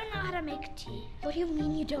 I don't know how to make tea. What do you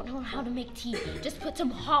mean you don't know how to make tea? Just put some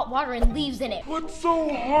hot water and leaves in it. What's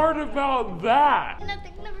so hard about that?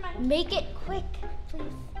 Nothing, never mind. Make it quick, please.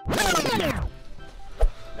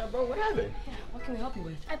 Now, bro, what happened? What can we help you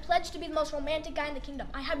with? I pledged to be the most romantic guy in the kingdom.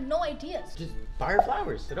 I have no ideas. Just buy her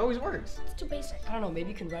flowers. It always works. It's too basic. I don't know, maybe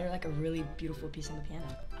you can write her like a really beautiful piece on the piano.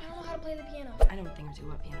 I don't know how to play the piano. I know a thing or two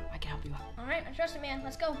about piano. I can help you out. All right, I trust it, man.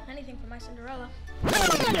 Let's go. Anything for my Cinderella.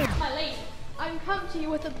 My lady, I've come to you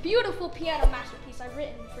with a beautiful piano masterpiece I've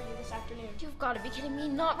written for you this afternoon. You've got to be kidding me.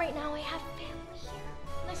 Not right now. I have family here.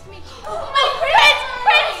 Nice to meet you. Oh, my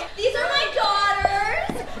prince! These are my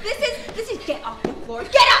daughters. This is, get off the floor.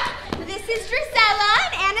 Get up! This is Drusilla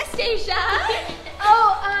and Anastasia.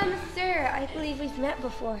 Sir, I believe we've met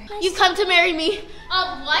before. You've come to marry me.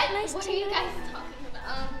 What? What are you guys talking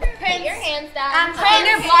about? Put your hands down.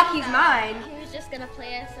 Cinderblock, he's mine. He was just gonna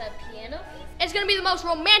play us a piano piece. It's gonna be the most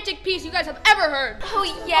romantic piece you guys have ever heard. Oh,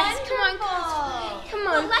 yes. Come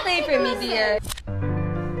on, play for me, dear.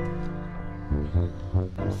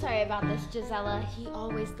 I'm sorry about this, Gisela. He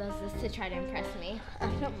always does this to try to impress me. I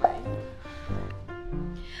don't mind.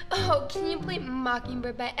 Oh, can you play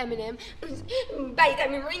Mockingbird by Eminem? I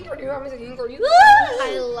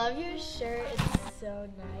love your shirt. It's so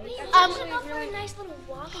nice. We should go for a nice little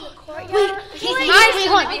walk in the courtyard.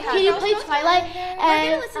 Can you play Twilight? We're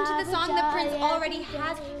gonna listen to the song the prince already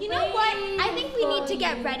has. You know what? I think we need to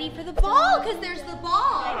get ready for the ball, because there's the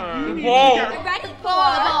ball. Get ready for the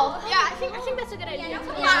ball. Yeah, I think that's a good idea.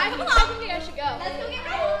 Come on, I think I should go. Let's go get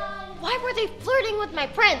ready. Why were they flirting with my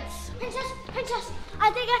prince? Princess, I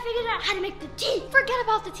think I figured out how to make the tea. Forget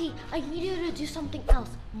about the tea. I need you to do something else.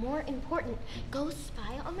 More important. Go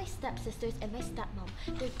spy on my stepsisters and my stepmom.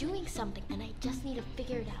 They're doing something and I just need to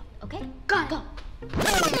figure it out. Okay? Go.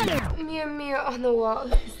 Mirror on the wall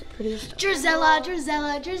is the prettiest. Drusilla.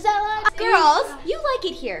 Girls, you like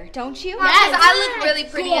it here, don't you? Yes, I look really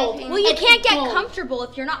pretty in pink. Well, you can't get comfortable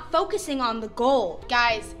if you're not focusing on the goal.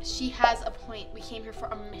 Guys, she has a point. We came here for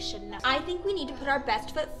a mission now. I think we need to put our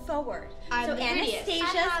best foot forward. So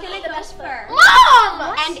Anastasia's gonna go first.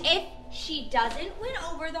 Mom! And if she doesn't win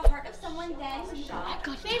over the heart of someone, then we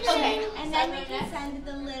okay. And then we can send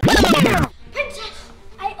the little Princess,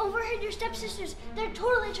 I overheard your stepsisters. They're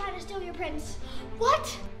totally trying to steal your prince.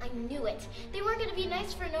 What? I knew it. They weren't gonna be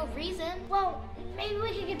nice for no reason. Well, maybe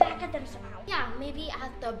we can get back at them somehow. Yeah, maybe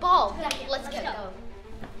at the ball. Let's get going.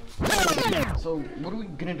 So, what are we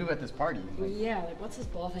gonna do at this party? Yeah, like what's this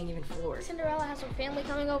ball thing even for? Cinderella has her family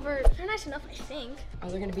coming over. They're nice enough, I think. Are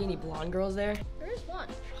there gonna be any blonde girls there? There is one.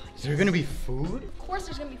 Oh, Is there gonna be food? Of course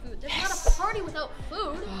there's gonna be food. There's not a party without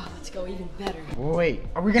food. Oh, let's go even better. Wait,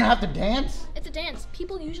 are we gonna have to dance? It's a dance.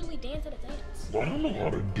 People usually dance at a dance. I don't know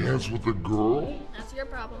how to dance with a girl. That's your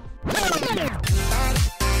problem.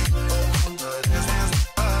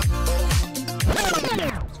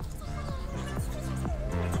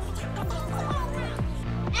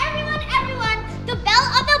 Everyone, the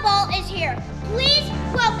belle of the ball is here. Please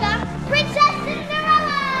welcome Princess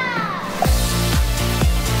Cinderella!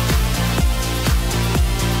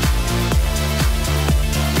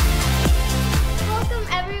 Welcome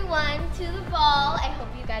everyone to the ball. I hope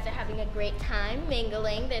you guys are having a great time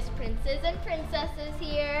mingling. There's princes and princesses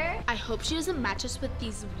here. I hope she doesn't match us with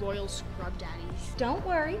these royal scrub daddies. Don't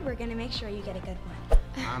worry, we're gonna make sure you get a good one.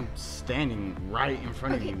 I'm standing right in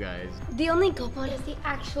front of you guys. The only good one is the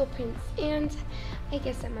actual prince, and I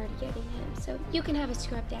guess I'm already getting him, so you can have a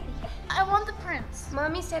scrub daddy. I want the prince.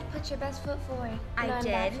 Mommy said put your best foot forward. I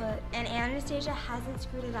did, and Anastasia hasn't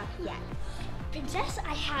screwed it up yet. Princess,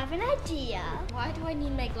 I have an idea. Why do I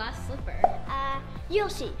need my glass slipper? You'll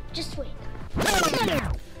see. Just wait.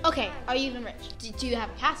 Okay, are you even rich? Do you have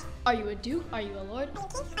a castle? Are you a duke? Are you a lord?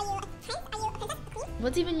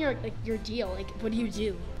 What's even your deal? Like, what do you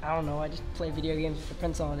do? I don't know, I just play video games with the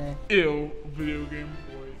prince all day. Ew, video game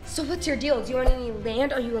boy. So what's your deal? Do you want any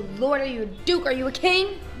land? Are you a lord? Are you a duke? Are you a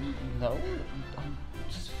king? No, I'm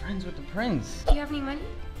just friends with the prince. Do you have any money?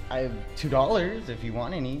 I have $2 if you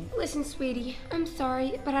want any. Listen, sweetie, I'm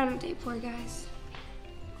sorry, but I don't date poor guys.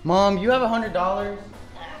 Mom, you have $100? Alright,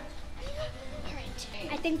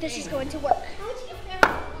 I think this is going to work.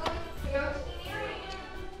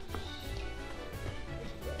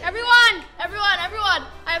 Everyone,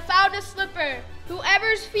 I found a slipper.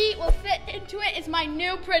 Whoever's feet will fit into it is my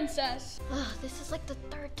new princess. Oh, this is like the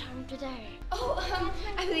third time today. Oh,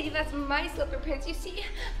 I believe that's my slipper, Prince. You see,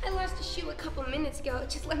 I lost a shoe a couple minutes ago.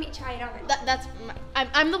 Just let me try it on. That's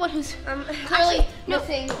I'm the one who's clearly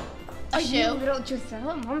missing a shoe. You little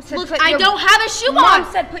Giselle, Mom said. Look, I don't have a shoe on. Mom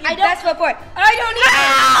said put your best foot forward. I don't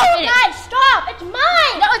need it. Guys, stop! It's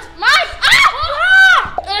mine! No, it's mine.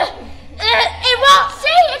 It won't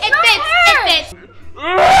see! It's not hers! It fits.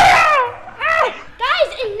 Guys,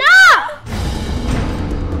 enough!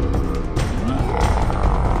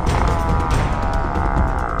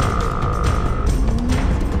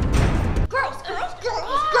 Girls,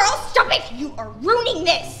 stop it! You are ruining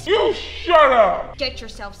this! You shut up! Get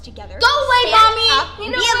yourselves together. Go away, mommy! Be a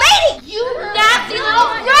lady! You nasty little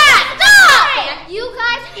brat! Stop! You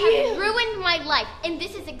guys have ruined my life, and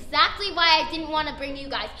this is exactly why I didn't want to bring you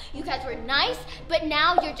guys. You guys were nice, but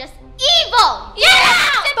now you're just evil! Yeah!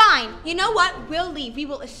 Fine. You know what? We'll leave. We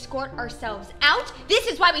will escort ourselves out. This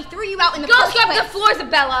is why we threw you out in the first place. Go scrub the floor,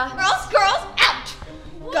 Isabella. Girls, out!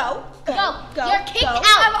 Go. You're kicked out.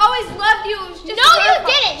 I've always loved you. It was just No, you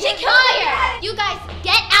didn't. You're fired. You guys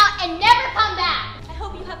get out and never come back. I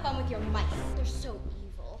hope you have fun with your mice. They're so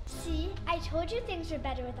evil. See, I told you things were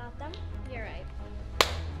better without them. You're right.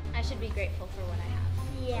 I should be grateful for what I have.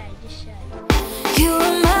 Yeah, you should. You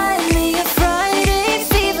remind me of Friday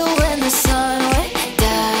fever when the sun went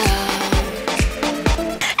down.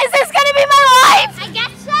 Is this gonna be my life? I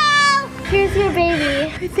guess so. Here's your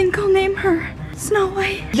baby. I think I'll name her Snow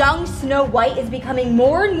White. Young Snow White is becoming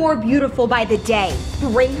more and more beautiful by the day.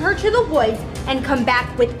 Bring her to the woods and come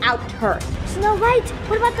back without her. Snow White,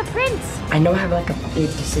 what about the prince? I know I have like a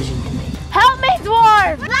big decision to make. Help me,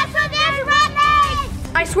 dwarf! Let's go dance, Rodney!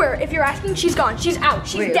 I swear, if you're asking, she's gone. She's out.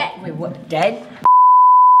 She's dead. Wait, what? Dead?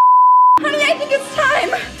 Honey, I think it's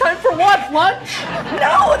time. Time for what? Lunch?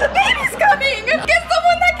 No, the baby's coming. Get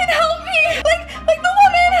someone that can help me. Like the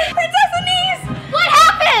woman, Princess Anise. What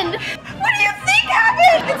happened? What do you think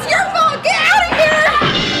happened? It's your fault. Get out of here.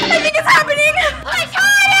 I think it's happening. I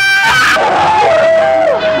caught him!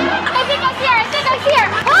 I think I see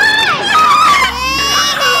her.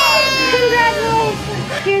 Congratulations.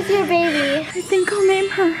 Here's your baby. I think I'll name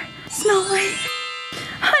her Snow White.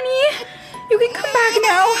 Honey, you can come back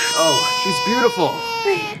now. Oh, she's beautiful.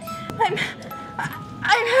 Wait,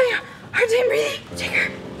 I'm having a hard time breathing. Take her.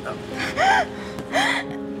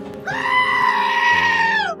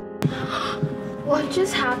 What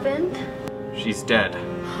just happened? She's dead.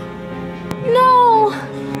 No!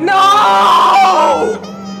 No!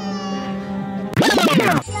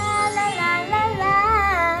 La la la la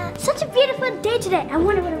la. Such a beautiful day today. I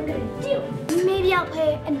wonder what I'm gonna do. Maybe I'll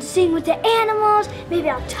play and sing with the animals. Maybe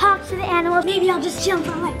I'll talk to the animals. Maybe I'll just jump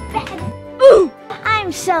on my bed. Ooh!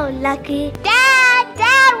 I'm so lucky. Dad,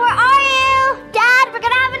 where are you? Dad, we're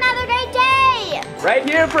gonna have another great day. Right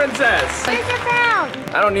here, princess. Where's your crown?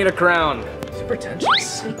 I don't need a crown. too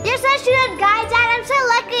pretentious. You're such a good guy, Dad. I'm so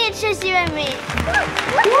lucky it's just you and me.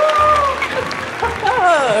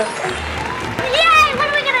 Yay! What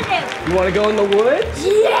are we gonna do? You want to go in the woods?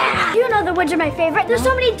 Yeah! You know the woods are my favorite. There's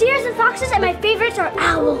so many deers and foxes, and my favorites are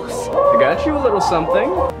owls. I got you a little something.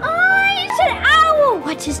 Oh, it's an owl!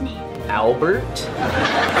 What's his name? Albert.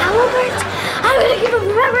 Albert? I'm gonna keep him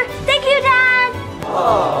forever. Thank you, Dad!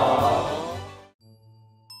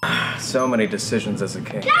 So many decisions as a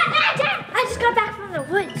kid. Dad! I just got back from the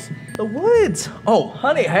woods. The woods? Oh,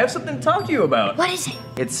 honey, I have something to talk to you about. What is it?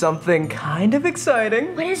 It's something kind of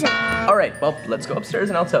exciting. What is it? All right, well, let's go upstairs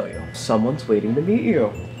and I'll tell you. Someone's waiting to meet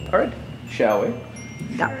you. All right, shall we?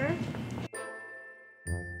 Yeah.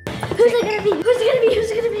 Who's it gonna be? Who's it gonna be?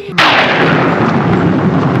 Who's it gonna be?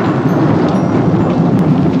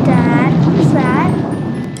 Dad, who's that?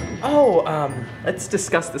 Oh, let's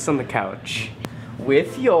discuss this on the couch.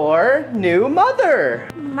 With your new mother.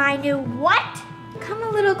 My new what? Come a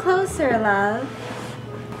little closer, love.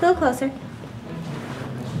 A little closer.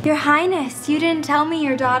 Your Highness, you didn't tell me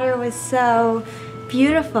your daughter was so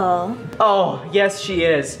beautiful. Oh, yes, she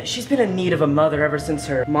is. She's been in need of a mother ever since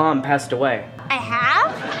her mom passed away. I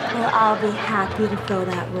have? Well, I'll be happy to fill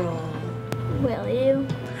that role. Will you?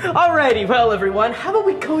 Alrighty, well, everyone, how about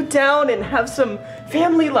we go down and have some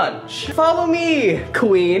family lunch? Follow me,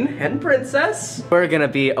 Queen and Princess. We're gonna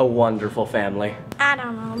be a wonderful family. I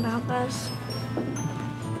don't know about this.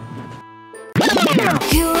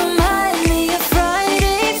 You remind me of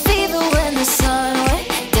Friday fever when the sun went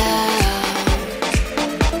down.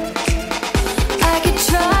 I could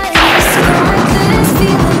try to describe this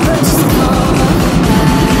feeling, but just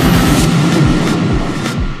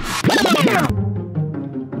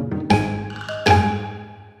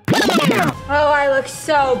Oh, I look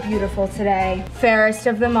so beautiful today. Fairest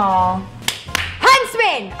of them all.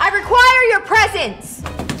 Huntsman, I require your presence.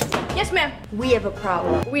 Yes, ma'am. We have a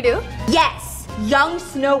problem. We do? Yes. Young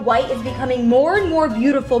Snow White is becoming more and more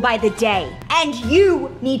beautiful by the day. And you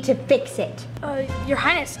need to fix it. Your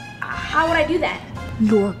Highness, how would I do that?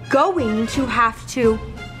 You're going to have to...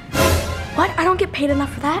 What? I don't get paid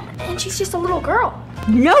enough for that? And she's just a little girl.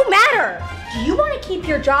 No matter! Do you want to keep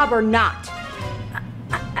your job or not?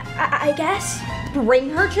 I guess. Bring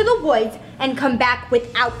her to the woods and come back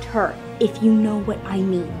without her, if you know what I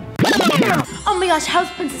mean. Oh my gosh, how's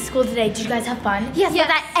Princess School today? Did you guys have fun? Yes, but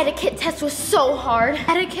that etiquette test was so hard.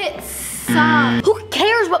 Etiquette sucks. Who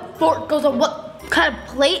cares what fork goes on what kind of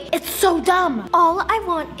plate? It's so dumb. All I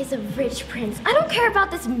want is a rich prince. I don't care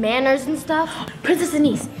about this manners and stuff. Princess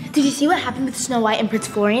Denise, did you see what happened with Snow White and Prince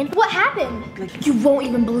Florian? What happened? You won't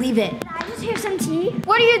even believe it. Did I just hear some tea?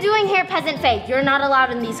 What are you doing here, Peasant Faye? You're not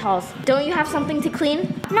allowed in these halls. Don't you have something to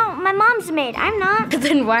clean? No, my mom's a maid. I'm not.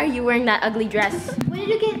 Then why are you wearing that ugly dress? Where did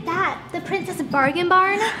you get that? The Princess Bargain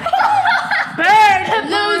Barn? Bird!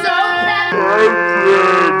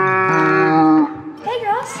 Hey,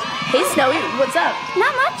 girls. Hey, Snowy, what's up?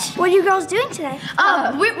 Not much. What are you girls doing today?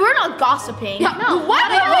 We're not gossiping. No.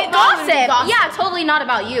 What? Wait, Gossip? gossip. Yeah, totally not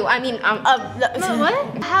about you. I mean,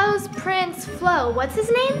 What? How's Prince Flo? What's his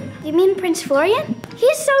name? You mean Prince Florian?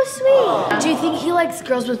 He's so sweet. Do you think he likes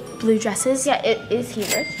girls with blue dresses? Yeah, is he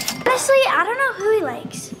rich? Honestly, I don't know who he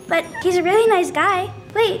likes, but he's a really nice guy.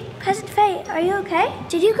 Wait, Peasant Faye, are you okay?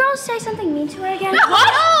 Did you girls say something mean to her again?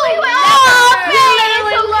 What?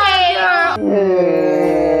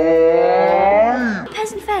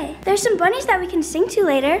 Peasant Faye, there's some bunnies that we can sing to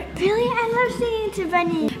later. Really? I love singing to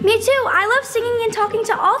bunnies. Me too. I love singing and talking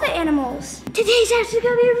to all the animals. Today's actually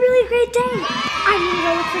gonna be a really great day. I'm gonna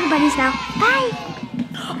go look for the bunnies now. Bye.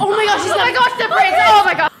 Oh my gosh, the prince! Oh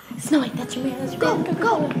my god! Snowy, that's your man. That's your man.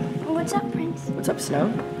 Go. What's up, Prince? What's up, Snow?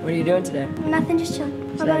 What are you doing today? Nothing, just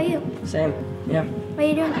chilling. What about you? Same. Yeah. What are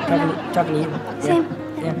you doing? Talking to you. Same.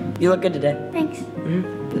 Yeah. You look good today. Thanks.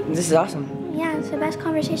 This is awesome. Yeah, it's the best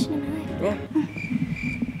conversation in my life. Yeah.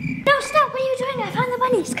 No, stop! What are you doing? I found the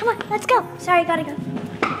bunnies. Come on, let's go. Sorry, gotta go.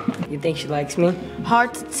 You think she likes me?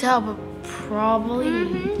 Hard to tell, but probably.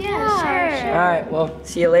 Yeah, sure. All right. Well,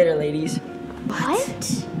 see you later, ladies.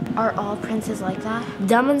 What? Are all princes like that?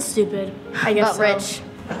 Dumb and stupid. I guess But rich.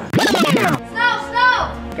 Snow!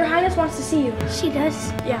 Your Highness wants to see you. She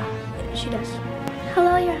does. Yeah, she does.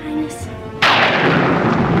 Hello, Your Highness.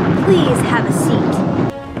 Please have a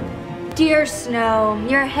seat. Dear Snow,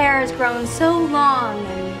 your hair has grown so long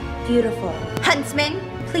and beautiful. Huntsman,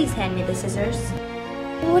 please hand me the scissors.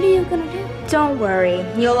 What are you gonna do? Don't worry,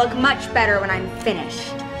 you'll look much better when I'm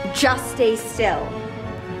finished. Just stay still.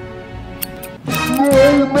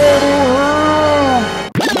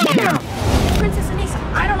 Princess Denise,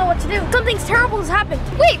 I don't know what to do. Something's terrible has happened.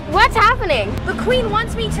 Wait, what's happening? The Queen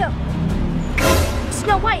wants me to...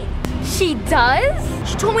 Snow White, She does?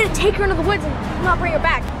 She told me to take her into the woods and not bring her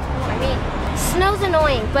back. I mean, snow's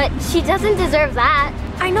annoying, but she doesn't deserve that.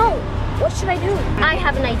 I know. What should I do? I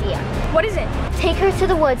have an idea. What is it? Take her to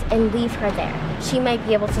the woods and leave her there. She might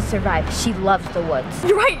be able to survive. She loves the woods.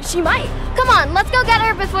 You're right, she might. Come on, let's go get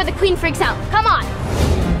her before the queen freaks out. Come on.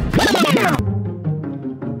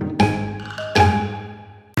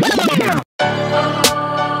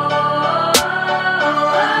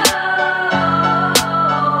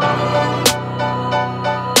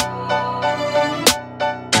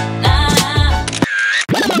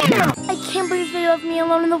 I can't believe they left me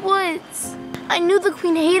alone in the woods. I knew the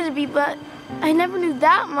queen hated me, but I never knew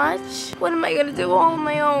that much. What am I gonna do all on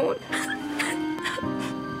my own?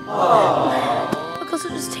 I'll also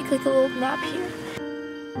just take like a little nap here.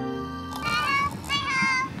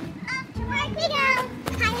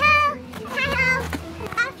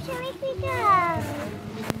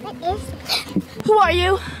 Who are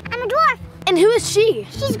you? I'm a dwarf. And who is she?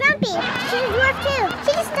 She's grumpy. She's a dwarf too.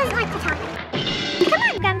 She just doesn't like to talk. Come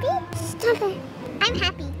on, Grumpy. Stop it. I'm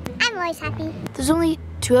happy. I'm always happy. There's only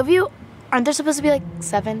 2 of you? Aren't there supposed to be like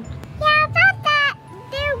 7? Yeah, about that.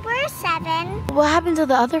 There were 7. What happened to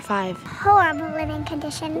the other 5? Horrible living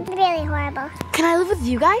condition. Really horrible. Can I live with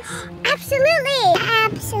you guys? Absolutely.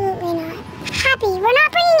 Absolutely not. Happy, we're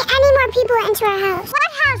not bringing any more people into our house.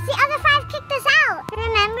 What house? The other 5 kicked us out.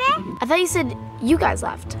 Remember? I thought you said you guys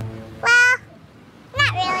left. Well,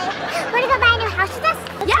 not really. Want to go buy a new house with us?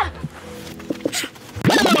 Yeah.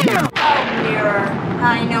 Oh, Mirror,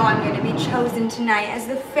 I know I'm gonna be chosen tonight as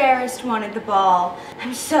the fairest one at the ball.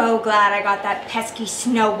 I'm so glad I got that pesky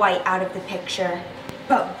Snow White out of the picture.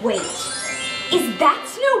 But wait, is that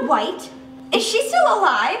Snow White? Is she still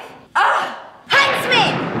alive? Ugh!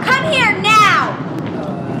 Huntsman, come here now!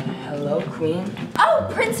 Hello, Queen? Oh,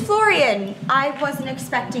 Prince Florian, I wasn't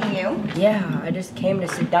expecting you. Yeah, I just came to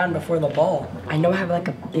sit down before the ball. I know I have like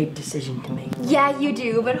a big decision to make. Yeah, you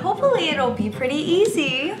do, but hopefully it'll be pretty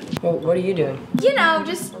easy. Well, what are you doing? You know,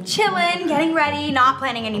 just chilling, getting ready, not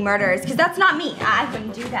planning any murders, because that's not me. I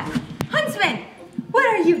wouldn't do that. Huntsman, what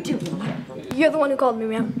are you doing here? You're the one who called me,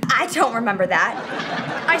 ma'am. I don't remember that.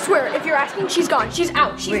 I swear, if you're asking, she's gone. She's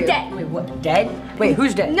out. She's dead. Wait, what? Dead? Wait,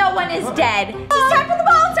 who's dead? No one is dead. It's time for the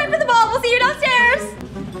ball, it's time for the ball. We'll see you downstairs.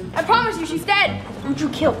 I promise you, she's dead. Who'd you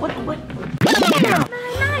kill? What? My,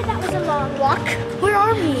 that was a long walk. Where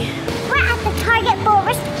are we? We're at the Target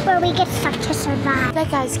Forest where we get stuck to survive. That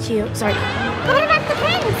guy's cute. Sorry. What about the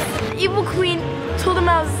prince? The evil queen told him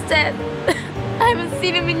I was dead. I haven't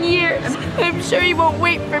seen him in years. I'm sure he won't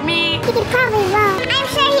wait for me. He probably won't. I'm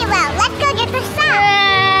sure he will. Let's go get the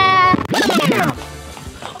stuff.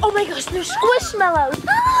 Oh my gosh, they're squishmallows.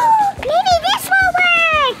 Maybe this will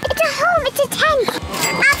work. It's a home. It's a tent.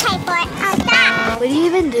 I'll pay for it. I'll stop. What do you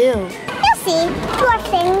even do? You'll see. Dwarf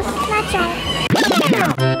things. That's right.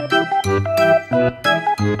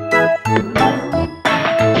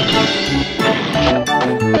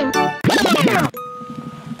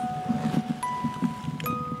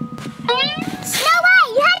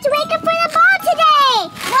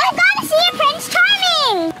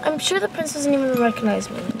 I'm sure the prince doesn't even recognize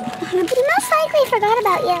me. He most likely forgot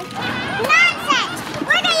about you. Nonsense!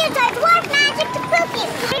 We're gonna use our dwarf magic to poop you.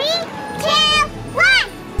 3, 2, 1.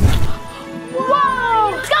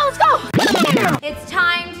 Whoa! Let's go! It's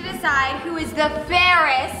time to decide who is the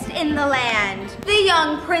fairest in the land. The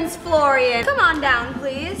young Prince Florian. Come on down,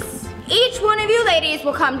 please. Each one of you ladies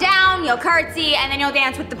will come down, you'll curtsy, and then you'll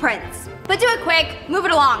dance with the prince. But do it quick, move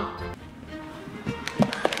it along.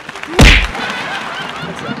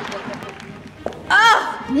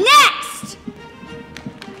 Oh, next!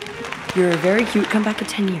 You're very cute. Come back in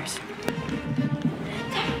 10 years.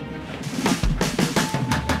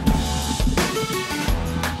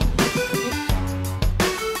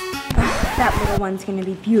 That little one's gonna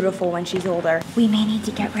be beautiful when she's older. We may need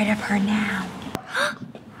to get rid of her now.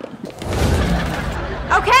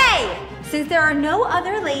 Okay, since there are no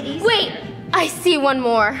other ladies... Wait, I see one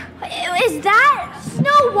more. Is that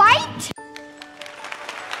Snow White?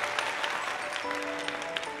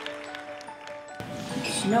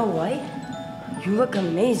 Snow White? You look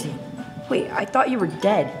amazing. Wait, I thought you were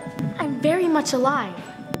dead. I'm very much alive.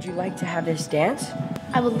 Would you like to have this dance?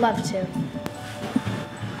 I would love to.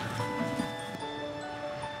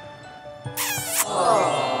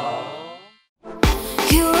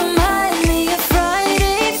 You remind me of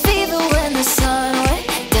Friday fever when the sun went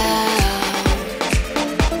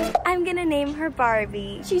down. I'm gonna name her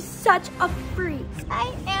Barbie. She's such a freak.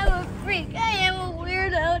 I am a freak. I am a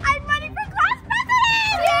weirdo. I'm running for class president!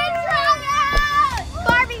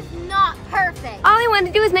 Barbie's not perfect. All I want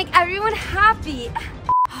to do is make everyone happy.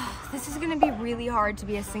 This is gonna be really hard to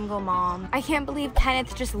be a single mom. I can't believe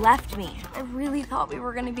Kenneth just left me. I really thought we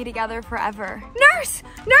were gonna be together forever. Nurse!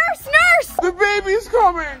 Nurse! Nurse! The baby's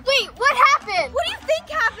coming! Wait, what happened? What do you think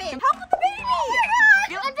happened? Help with the baby! Oh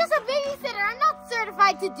my God! I'm just a babysitter. I'm not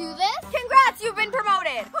certified to do this. Congrats, you've been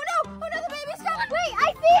promoted. Oh no, the baby's coming. Wait,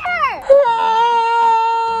 I see her.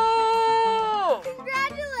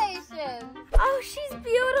 Congratulations. Oh, she's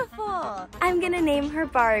beautiful. I'm gonna name her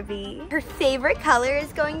Barbie. Her favorite color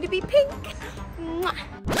is going to be pink. Mwah.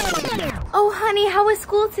 Oh, honey, how was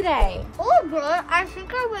school today? Oh, good. I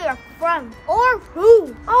think I made a friend. Or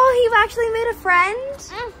who? Oh, you actually made a friend?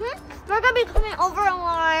 Mm-hmm. They're gonna be coming over in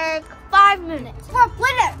like 5 minutes for a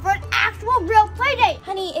play date, for an actual real play date.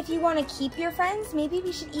 Honey, if you want to keep your friends, maybe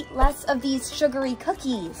we should eat less of these sugary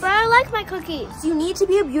cookies. But I like my cookies. You need to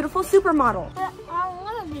be a beautiful supermodel. But I don't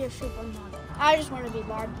want to be a supermodel. I just want to be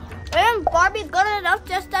Barbie. Isn't Barbie good enough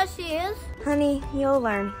just as she is? Honey, you'll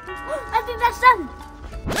learn. I think that's done.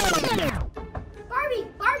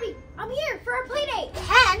 Barbie, I'm here for a play date.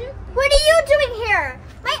 Ken, what are you doing here?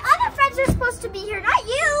 My other friends are supposed to be here, not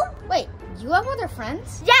you. Wait, you have other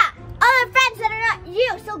friends? Yeah, other friends that are not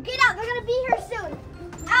you. So get out, they're gonna be here soon.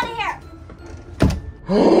 Out of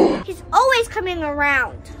here. He's always coming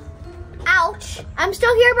around. Ouch. I'm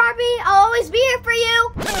still here, Barbie. I'll always be here for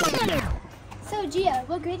you. So, Gia,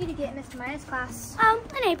 what grade did you get in Mr. Maya's class? An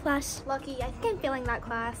A+. Lucky, I think I'm failing that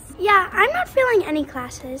class. Yeah, I'm not failing any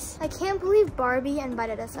classes. I can't believe Barbie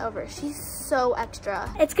invited us over. She's so extra.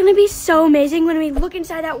 It's gonna be so amazing when we look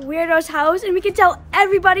inside that weirdo's house and we can tell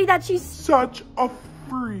everybody that she's such a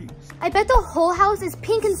freak. I bet the whole house is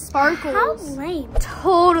pink and sparkles. How lame.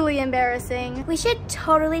 Totally embarrassing. We should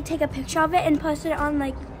totally take a picture of it and post it on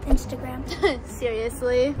like Instagram.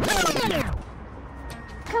 Seriously.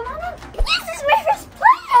 Come on in. This is my first play.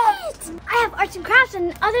 I have arts and crafts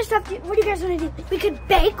and other stuff. What do you guys want to do? We could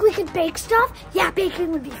bake stuff. Yeah,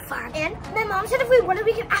 baking would be fun. And my mom said if we wanted,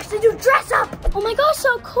 we could actually do dress up. Oh my gosh,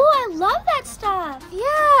 so cool. I love that stuff.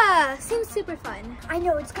 Yeah, seems super fun. I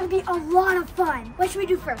know, it's going to be a lot of fun. What should we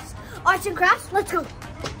do first? Arts and crafts? Let's go.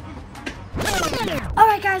 All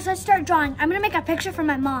right, guys, let's start drawing. I'm going to make a picture for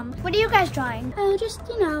my mom. What are you guys drawing? Oh, just,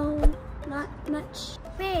 not much.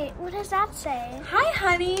 Wait, what does that say? Hi,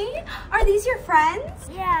 honey. Are these your friends?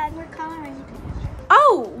 Yeah, and we're coloring.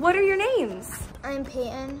 Oh, what are your names? I'm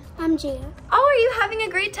Peyton. I'm Gia. Oh, are you having a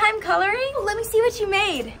great time coloring? Let me see what you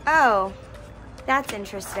made. Oh, that's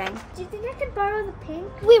interesting. Do you think I could borrow the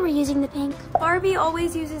pink? We were using the pink. Barbie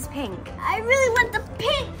always uses pink. I really want the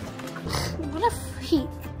pink. What a freak.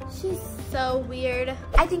 She's so weird.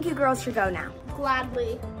 I think you girls should go now.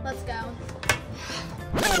 Gladly. Let's go.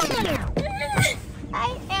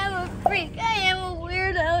 I am a freak. I am a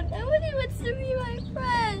weirdo. Nobody wants to be my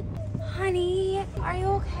friend. Honey, are you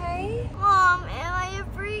okay? Mom, am I a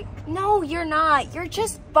freak? No, you're not. You're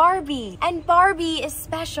just Barbie. And Barbie is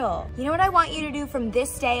special. You know what I want you to do from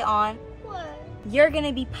this day on? What? You're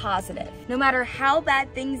gonna be positive. No matter how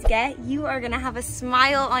bad things get, you are gonna have a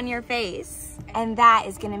smile on your face. And that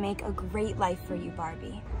is gonna make a great life for you,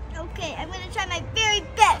 Barbie. Okay, I'm gonna try my very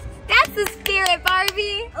best. That's the spirit,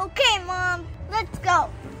 Barbie. Okay, Mom, let's go.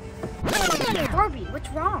 Barbie, what's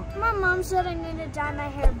wrong? My mom said I need to dye my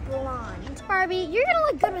hair blonde. Barbie, you're gonna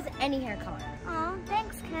look good with any hair color. Oh,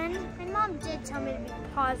 thanks, Ken. My mom did tell me to be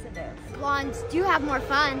positive. Blondes do have more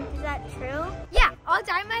fun. Is that true? Yeah, I'll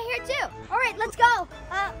dye my hair too. All right, let's go.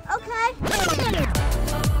 Okay.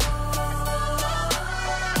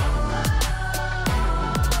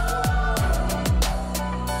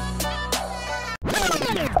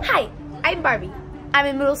 Hi, I'm Barbie. I'm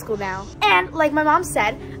in middle school now. And like my mom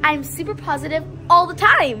said, I'm super positive all the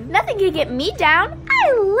time. Nothing can get me down.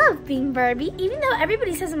 I love being Barbie, even though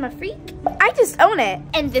everybody says I'm a freak. I just own it.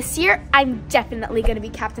 And this year, I'm definitely gonna be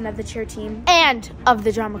captain of the cheer team and of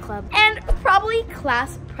the drama club and probably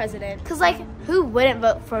class president. Cause like, who wouldn't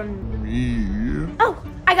vote for me? Oh,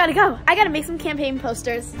 I gotta go. I gotta make some campaign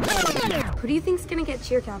posters. Who do you think's gonna get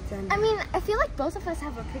cheer captain? I mean, I feel like both of us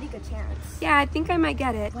have a pretty good chance. Yeah, I think I might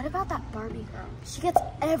get it. What about that Barbie girl? She gets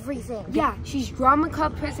everything. Yeah, she's drama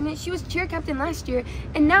club president. She was cheer captain last year,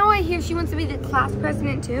 and now I hear she wants to be the class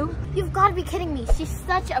president too. You've got to be kidding me. She's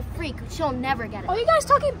such a freak. She'll never get it. Are you guys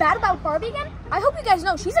talking bad about Barbie again? I hope you guys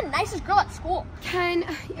know she's the nicest girl at school. Ken,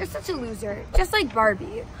 you're such a loser, just like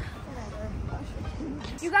Barbie.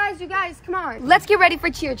 You guys, come on. Let's get ready for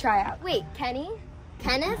cheer tryout. Wait,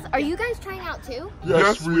 Kenneth, are you guys trying out too?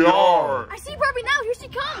 Yes, we are. I see Barbie now. Here she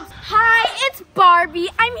comes. Hi, it's Barbie.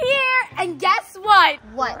 I'm here. And guess what?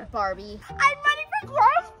 What, Barbie? I'm running for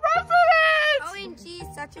class president.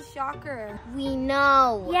 OMG, such a shocker. We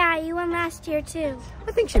know. Yeah, you won last year too.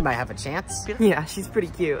 I think she might have a chance. Yeah, she's pretty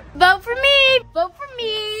cute. Vote for me! Vote for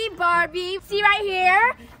me, Barbie. See right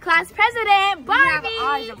here? Class president, Barbie! We have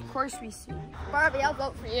eyes, of course we see. Barbie, I'll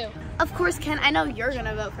vote for you. Of course, Ken, I know you're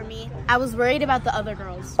gonna vote for me. I was worried about the other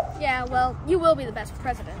girls. Yeah, well, you will be the best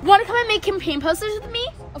president. Want to come and make campaign posters with me?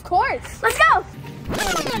 Of course. Let's go!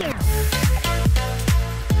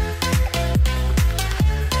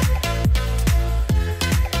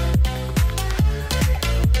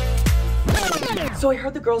 So I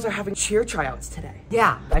heard the girls are having cheer tryouts today.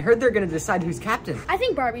 Yeah, I heard they're gonna decide who's captain. I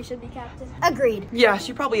think Barbie should be captain. Agreed. Yeah,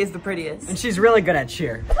 she probably is the prettiest. And she's really good at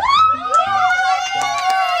cheer.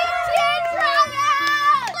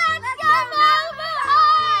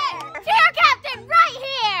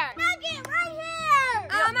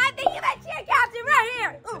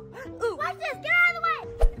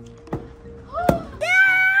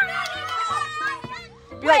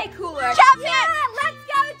 Way cooler. Captain! Yeah, let's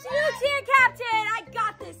go to cheer captain. I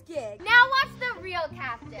got this gig. Now watch the real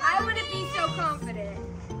captain. I wouldn't be so confident.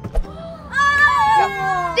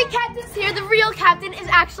 Oh! The captain's here. The real captain is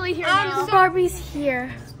actually here now. Barbie's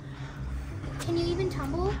here. Can you even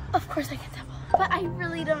tumble? Of course I can tumble, but I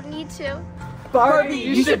really don't need to. Barbie,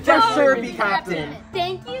 you should for sure be captain.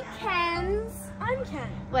 Thank you, Kens. I'm Ken.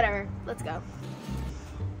 Whatever, let's go.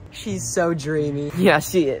 She's so dreamy. Yeah,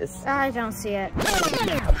 she is. I don't see it.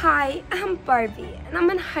 Hi, I'm Barbie, and I'm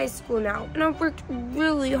in high school now, and I've worked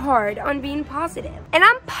really hard on being positive. And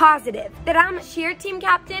I'm positive that I'm cheer team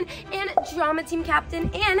captain and drama team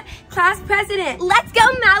captain and class president. Let's go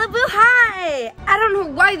Malibu High! I don't know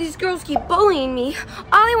why these girls keep bullying me. All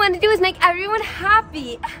I want to do is make everyone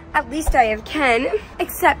happy. At least I have Ken,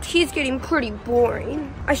 except he's getting pretty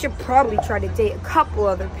boring. I should probably try to date a couple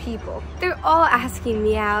other people. They're all asking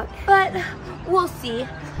me out, but we'll see.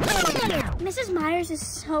 Mrs. Myers is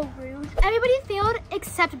so rude. Everybody failed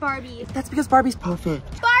except Barbie. That's because Barbie's perfect.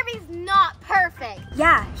 Barbie's not perfect.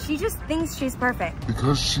 Yeah, she just thinks she's perfect.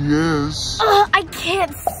 Because she is. Ugh, I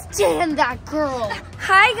can't stand that girl.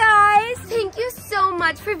 Hi guys, thank you so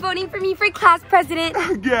much for voting for me for class president.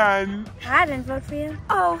 Again. I didn't vote for you.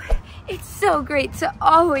 Oh, it's so great to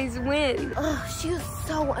always win. Ugh, she is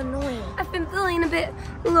so annoying. I've been feeling a bit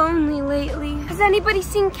lonely lately. Has anybody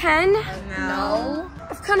seen Ken? No.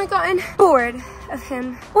 I've kind of gotten bored of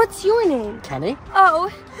him. What's your name? Kenny?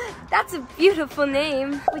 Oh, that's a beautiful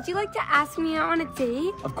name. Would you like to ask me out on a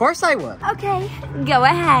date? Of course I would. Okay, go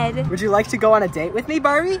ahead. Would you like to go on a date with me,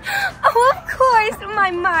 Barbie? Oh, of course.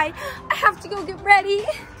 My. I have to go get ready.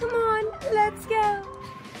 Come on, let's go.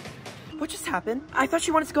 What just happened? I thought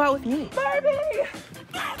she wanted to go out with me. Barbie!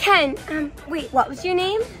 Ken, wait, what was your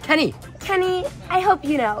name? Kenny. Kenny, I hope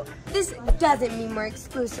you know, this doesn't mean we're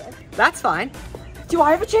exclusive. That's fine. Do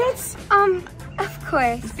I have a chance? Of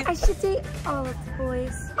course. I should date all of the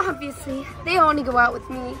boys. Obviously, they only go out with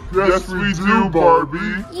me. Yes, we do,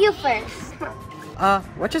 Barbie. You first.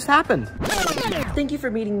 What just happened? Thank you for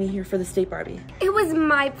meeting me here for the state, Barbie. It was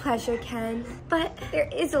my pleasure, Ken. But there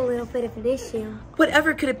is a little bit of an issue.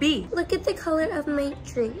 Whatever could it be? Look at the color of my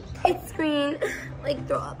drink. It's green, like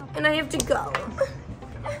throw up, and I have to go.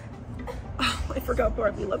 Oh, I forgot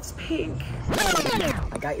Barbie loves pink.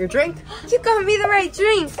 I got your drink. You got me the right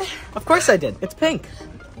drink. Of course I did. It's pink.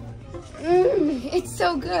 It's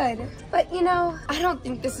so good. But you know, I don't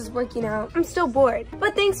think this is working out. I'm still bored.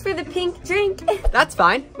 But thanks for the pink drink. That's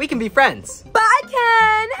fine. We can be friends. Bye,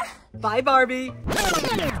 Ken. Bye, Barbie.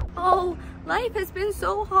 Oh, life has been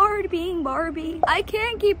so hard being Barbie. I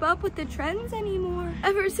can't keep up with the trends anymore.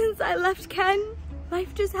 Ever since I left Ken,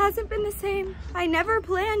 life just hasn't been the same. I never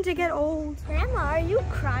planned to get old. Grandma, are you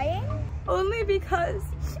crying? Only because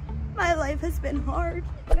my life has been hard.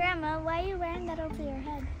 Grandma, why are you wearing that over your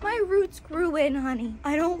head? My roots grew in, honey.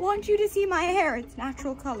 I don't want you to see my hair. It's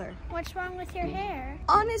natural color. What's wrong with your hair?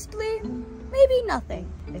 Honestly, maybe nothing.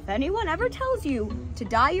 If anyone ever tells you to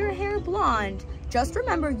dye your hair blonde, just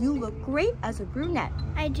remember you look great as a brunette.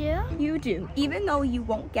 I do? You do, even though you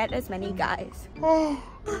won't get as many guys. Oh,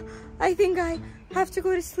 I think I have to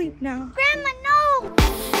go to sleep now. Grandma, no!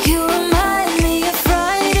 You remind me of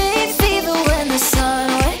Friday fever when the sun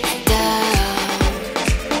went down.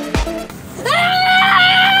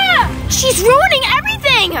 She's ruining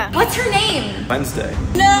everything! What's her name? Wednesday.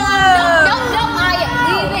 No, I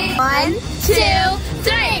leave it. 1, 2,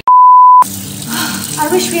 3. I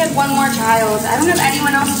wish we had one more child. I don't have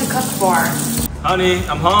anyone else to cook for. Honey,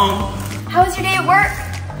 I'm home. How was your day at work?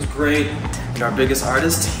 It was great. And our biggest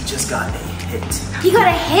artist, he just got a hit. You got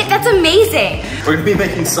a hit? That's amazing. We're gonna be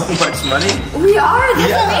making so much money. We are?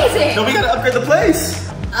 That's amazing. No, we gotta upgrade the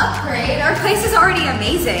place. Upgrade? Our place is already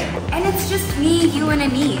amazing. And it's just me, you, and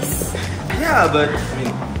Anise. Yeah, but, I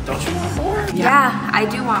mean, don't you want more? Yeah, I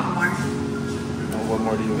do want more. Well, what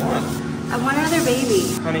more do you want? I want another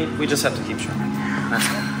baby. Honey, we just have to keep trying. That's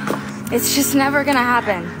all. It's just never gonna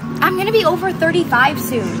happen. I'm gonna be over 35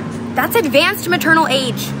 soon. That's advanced maternal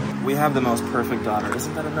age. We have the most perfect daughter.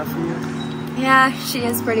 Isn't that enough for you? Yeah, she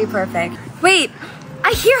is pretty perfect. Wait,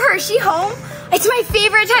 I hear her. Is she home? It's my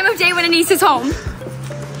favorite time of day when Anise is home.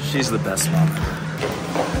 She's the best mom ever.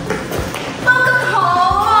 Welcome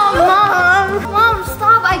home! Mom! Mom,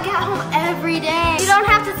 stop. I get home every day. You don't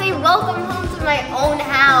have to say welcome home to my own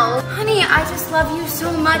house. Honey, I just love you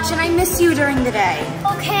so much and I miss you during the day.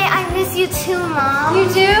 Okay, I miss you too, Mom.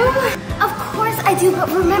 You do? Of course I do, but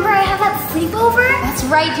remember I have that sleepover? That's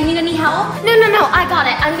right. Do you need any help? No, I got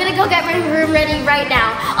it. I'm gonna go get my room ready right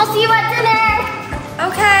now. I'll see you at dinner.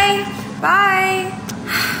 Okay, bye.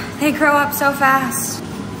 They grow up so fast.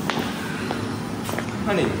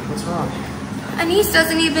 Honey, what's wrong? Anise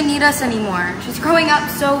doesn't even need us anymore. She's growing up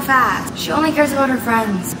so fast. She only cares about her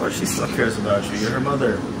friends. Or she still cares about you. You're her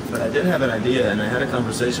mother. But I did have an idea, and I had a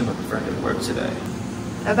conversation with a friend at work today.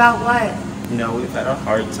 About what? You know, we've had a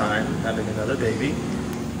hard time having another baby,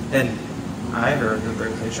 and I heard the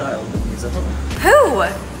birthday child needs a home. Who?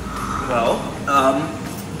 Well,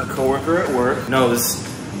 a coworker at work knows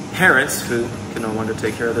parents who can no longer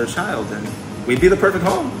take care of their child, and we'd be the perfect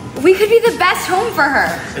home. We could be the best home for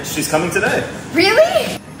her. And she's coming today.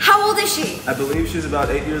 Really? How old is she? I believe she's about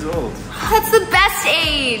 8 years old. That's the best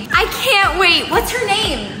age. I can't wait. What's her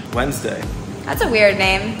name? Wednesday. That's a weird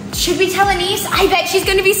name. Should we tell Anise? I bet she's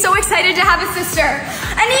gonna be so excited to have a sister.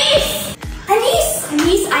 Anise!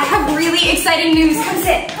 Anise, I have really exciting news. Come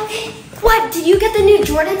sit. Okay. What, did you get the new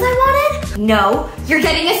Jordans I wanted? No, you're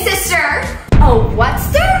getting a sister. Oh,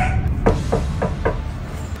 whatster?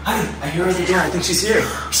 Honey, I hear her at the door. I think she's here.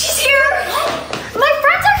 She's here? My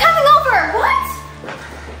friends are coming over. What?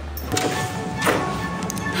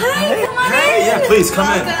 Hi, come on in. Hey, yeah, please, come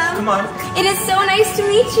in. Welcome. Come on. It is so nice to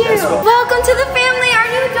meet you. Yes, well. Welcome to the family, our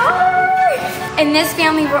new daughter. In this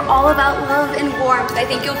family, we're all about love and warmth. I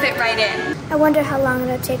think you'll fit right in. I wonder how long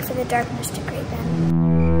it'll take for the darkness to creep in.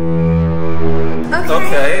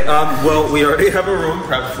 Okay, well, we already have a room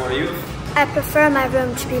prepped for you. I prefer my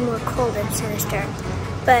room to be more cold and sinister,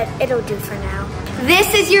 but it'll do for now.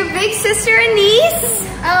 This is your big sister, Anise.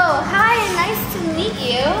 Oh, hi, nice to meet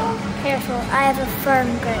you. Careful, I have a firm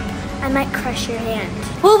grip. I might crush your hand.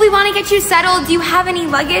 Well, we want to get you settled. Do you have any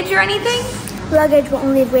luggage or anything? Luggage will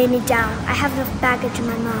only weigh me down. I have enough baggage in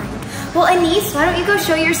my mind. Well, Anise, why don't you go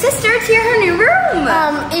show your sister to her new room?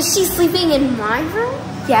 Is she sleeping in my room?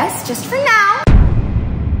 Yes, just for now.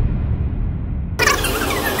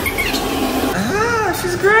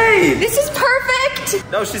 She's great. This is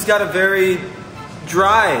perfect. No, she's got a very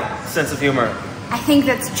dry sense of humor. I think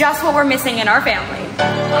that's just what we're missing in our family.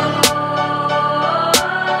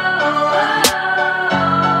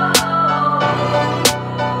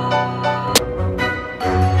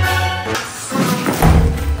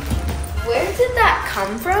 Where did that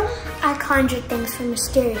come from? I conjured things from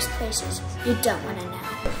mysterious places. You don't want to know.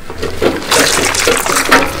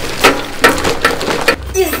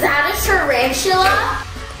 Is that a tarantula?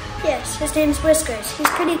 Yes, his name's Whiskers. He's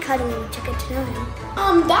pretty cuddly to get to know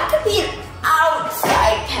him. That could be an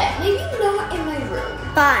outside pet. Maybe not in my room.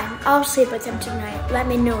 Fine, I'll sleep with him tonight. Let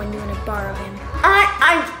me know when you want to borrow him.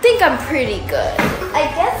 I think I'm pretty good. I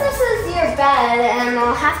guess this is your bed and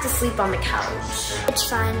I'll have to sleep on the couch. It's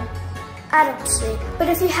fine. I don't sleep. But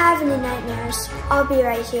if you have any nightmares, I'll be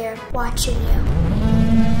right here watching you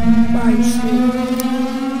while you sleep.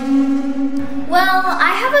 Well,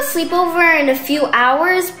 I have a sleepover in a few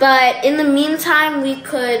hours, but in the meantime, we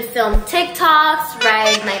could film TikToks,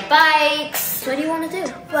 ride my bikes. What do you want to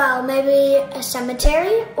do? Well, maybe a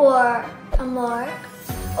cemetery or a morgue.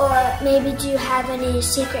 Or maybe do you have any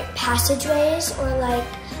secret passageways or like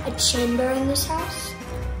a chamber in this house?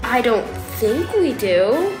 I don't think we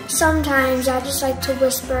do. Sometimes I just like to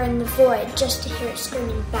whisper in the void just to hear it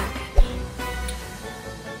screaming back at me.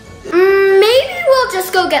 Maybe we'll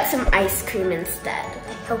just go get some ice cream instead.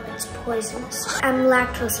 I hope it's poisonous. I'm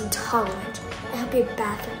lactose intolerant. I hope your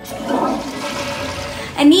bathroom's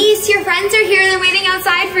good. Anise, your friends are here. They're waiting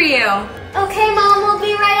outside for you. Okay, Mom, we'll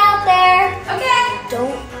be right out there. Okay.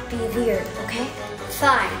 Don't be weird, okay?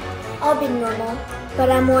 Fine, I'll be normal. But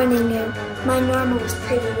I'm warning you, my normal is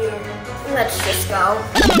pretty weird. Let's just go.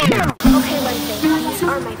 Okay, Wednesday, these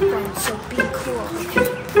are my friends, so be cool.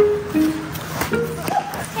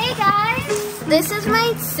 Hey guys, this is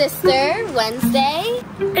my sister, Wednesday.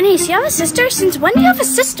 Anise, you have a sister? Since when do you have a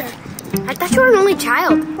sister? I thought you were an only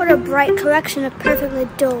child. What a bright collection of perfectly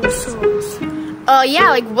dull souls. Yeah,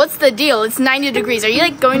 like what's the deal? It's 90 degrees. Are you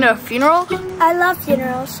like going to a funeral? I love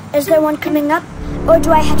funerals. Is there one coming up? Or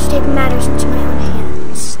do I have to take matters into my own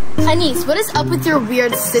hands? Anise, what is up with your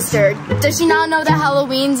weird sister? Does she not know that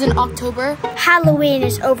Halloween's in October? Halloween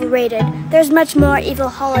is overrated. There's much more evil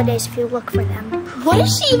holidays if you look for them. What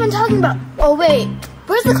is she even talking about? Oh wait,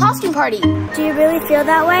 where's the costume party? Do you really feel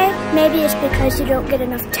that way? Maybe it's because you don't get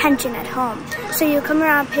enough attention at home. So you come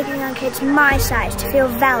around picking on kids my size to feel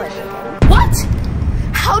validated. What?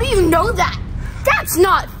 How do you know that? That's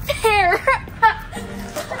not fair.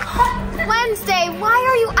 Wednesday, why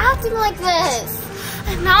are you acting like this?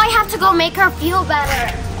 Now I have to go make her feel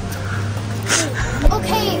better.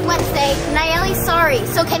 Okay, Wednesday, Nayeli's sorry.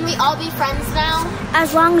 So can we all be friends now?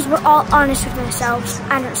 As long as we're all honest with ourselves,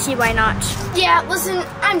 I don't see why not. Yeah, listen,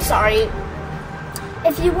 I'm sorry.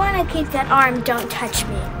 If you want to keep that arm, don't touch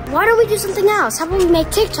me. Why don't we do something else? How about we make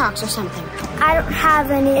TikToks or something? I don't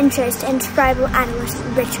have any interest in tribal animalistic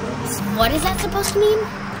rituals. What is that supposed to mean?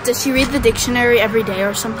 Does she read the dictionary every day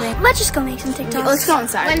or something? Let's just go make some TikToks. Let's go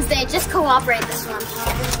inside. Wednesday, just cooperate this one.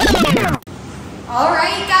 All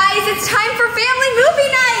right, guys, it's time for family movie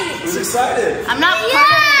night. Who's excited? I'm not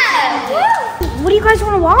What do you guys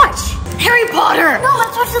want to watch? Harry Potter! No,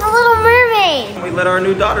 let's watch The Little Mermaid. We let our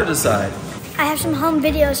new daughter decide. I have some home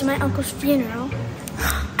videos of my uncle's funeral.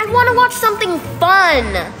 I want to watch something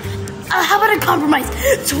fun. How about a compromise?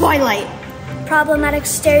 Twilight. Problematic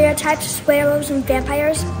stereotypes, werewolves, and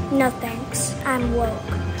vampires? No thanks. I'm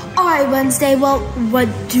woke. All right, Wednesday. Well, what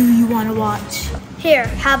do you want to watch? Here,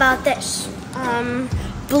 how about this?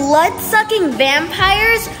 Blood-sucking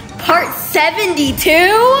vampires, part 72?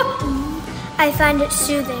 I find it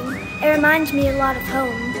soothing. It reminds me a lot of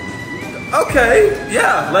home. Okay,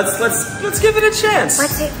 yeah, let's give it a chance.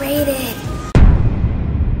 What's it rated?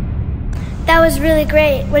 That was really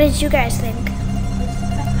great. What did you guys think?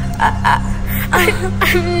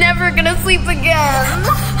 I'm never gonna sleep again.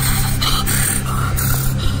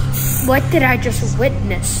 What did I just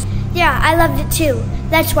witness? Yeah, I loved it too.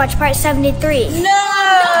 Let's watch part 73. No,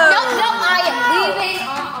 I am leaving.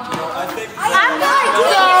 I'm gonna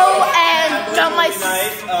go and dump my...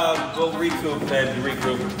 We'll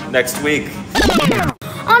regroup next week.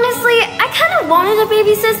 Honestly, I kind of wanted a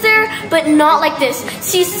baby sister, but not like this.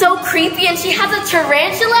 She's so creepy and she has a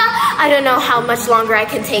tarantula. I don't know how much longer I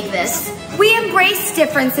can take this. We embrace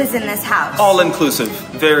differences in this house. All inclusive,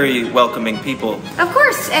 very welcoming people. Of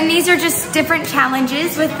course, and these are just different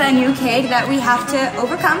challenges with a new kid that we have to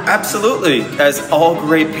overcome. Absolutely, as all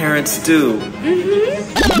great parents do.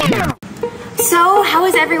 So, how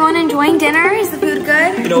is everyone enjoying dinner? Is the food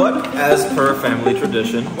good? You know what? As per family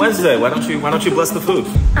tradition, Wednesday, why don't you bless the food?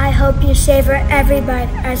 I hope you savor every bite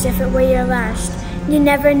as if it were your last. You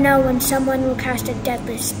never know when someone will cast a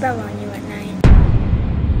deadly spell on you at night.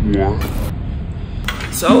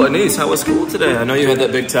 So, Anise, how was school today? I know you had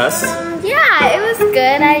that big test. Yeah, it was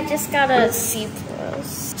good. I just got a C+.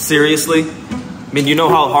 Seriously? I mean, you know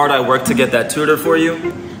how hard I worked to get that tutor for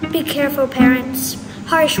you? Be careful, parents.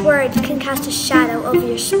 Harsh words can cast a shadow over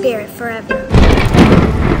your spirit forever.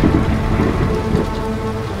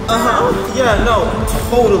 Yeah, no,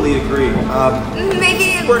 totally agree.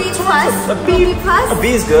 Maybe a B plus? A B plus? A B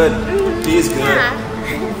is good. B is good. Yeah.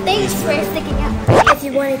 Thanks for sticking up. If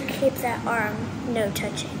you want to keep that arm, no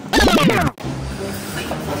touching.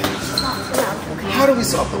 How do we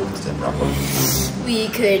solve the Wednesday problem? We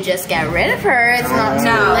could just get rid of her. It's not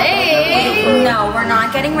too late. No, we're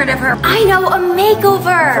not getting rid of her. I know, a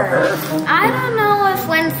makeover. I don't know if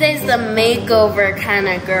Wednesday's the makeover kind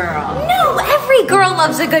of girl. No, every girl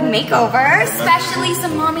loves a good makeover, especially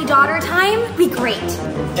some mommy-daughter time. Be great.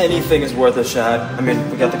 Anything is worth a shot. I mean,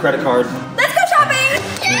 we got the credit card. Let's go shopping!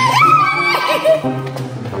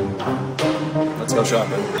 Let's go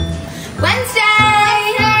shopping. Wednesday!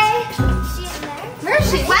 Where is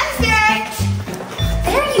she? Wednesday!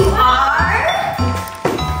 There you are!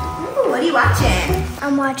 Ooh, what are you watching?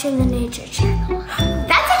 I'm watching the Nature Channel.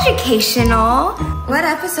 That's educational. What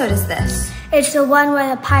episode is this? It's the one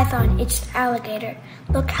where the python eats the alligator.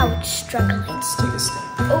 Look how it's struggling. Let's take a step.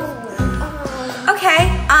 Okay,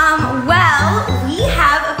 well, we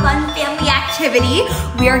have a fun family activity.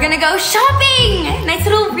 We are gonna go shopping! Nice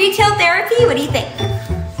little retail therapy, what do you think?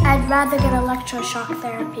 I'd rather get electroshock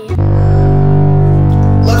therapy.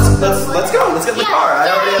 Let's go. Let's get in the car. I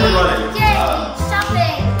already have it running. Yay,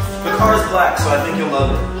 shopping. The car is black, so I think you'll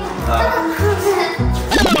love it.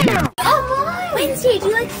 Come on! Wednesday, do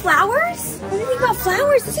you like flowers? What are we about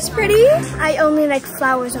flowers? This is pretty. I only like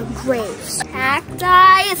flowers on graves.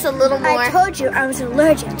 Cacti, it's a little more. I told you I was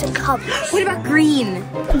allergic to colors. What about green?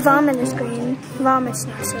 Vomit is green. Vomit's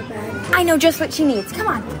not so bad. I know just what she needs. Come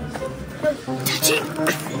on. Touch it.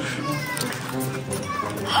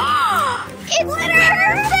 It's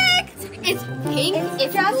perfect! It's pink,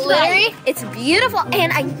 it's glittery, it's beautiful,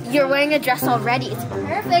 and you're wearing a dress already. It's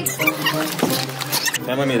perfect.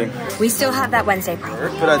 Family meeting. We still have that Wednesday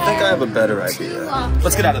party. But I think I have a better idea.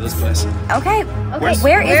 Let's get out of this place. Okay. Where is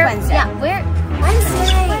Wednesday? Yeah, where?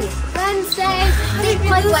 Wednesday. Think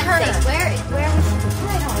like Wednesday. Where?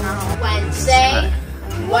 I don't know. Wednesday.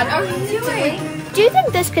 What are you doing? Do you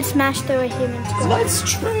think this could smash through a human skull? Let's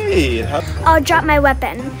trade. I'll drop my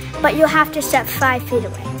weapon, but you'll have to step 5 feet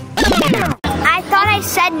away. I thought I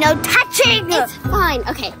said no touching! It's fine.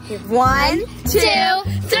 Okay. 1, 2, 3.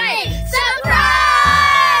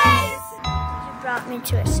 Surprise! You brought me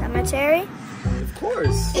to a cemetery? Of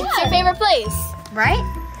course. It's your favorite place, right?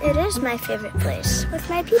 It is my favorite place, with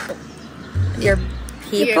my people. Your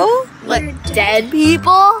people? Like dead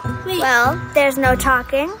people? Well, there's no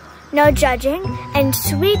talking, no judging, and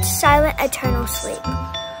sweet, silent, eternal sleep.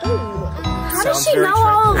 How does she know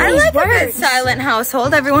all of these words? I like a good silent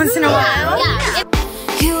household every once in a while. Yeah.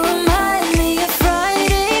 You remind me of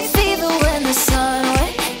Friday fever when the sun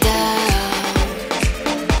went down.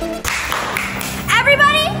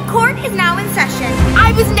 Everybody, court is now in session.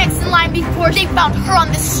 I was next in line before they found her on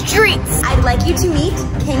the streets. I'd like you to meet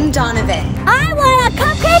King Donovan. I want a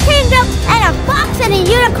cupcake kingdom and a fox and a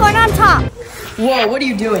unicorn on top. Whoa, what are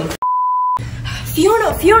you doing?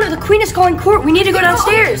 Fiona, the queen is calling court. We need to go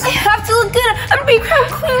downstairs. I have to look good. I'm gonna be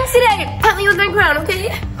crowned queen today. Help me with my crown,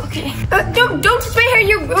 okay? Okay. Don't touch my hair.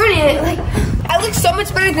 You're ruining it. Like, I look so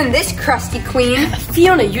much better than this crusty queen.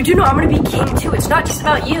 Fiona, you do know I'm gonna be king too. It's not just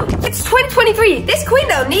about you. It's 2023. This queen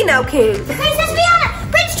don't need no king. Princess Fiona,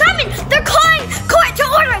 Prince Charming, they're calling court to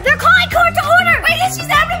order. They're calling court to order. Wait, she's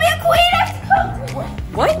not gonna be a queen.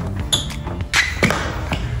 What?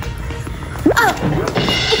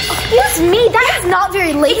 Excuse me, that is not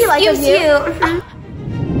very ladylike of you.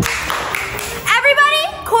 Everybody,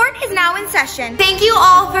 court is now in session. Thank you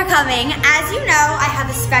all for coming. As you know, I have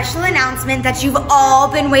a special announcement that you've all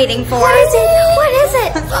been waiting for. What is it? What is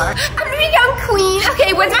it? Sorry. I'm gonna become queen.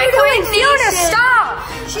 Okay, what's my queen? Fiona, stop.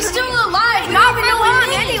 She's still alive. Not for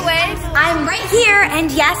long, anyways. I'm right here, and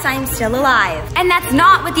yes, I'm still alive. And that's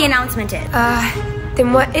not what the announcement is.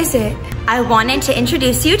 Then what is it? I wanted to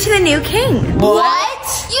introduce you to the new king.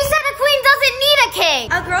 What? You said a queen doesn't need a king.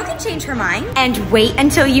 A girl can change her mind. And wait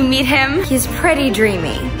until you meet him. He's pretty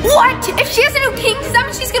dreamy. What? If she has a new king, does that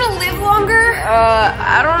mean she's gonna live longer?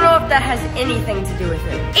 I don't know if that has anything to do with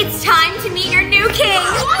it. It's time to meet your new king.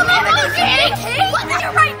 What's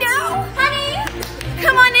here right now? Honey,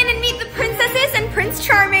 come on in and meet the princesses and Prince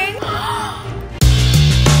Charming.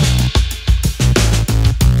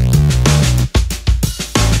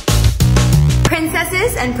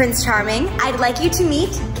 Princesses and Prince Charming, I'd like you to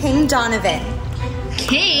meet King Donovan.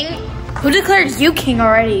 King? Who declared you king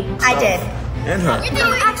already? I did. And her.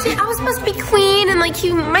 Actually, I was supposed to be queen, and like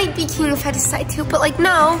you might be king if I decide to, but like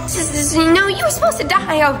no, you were supposed to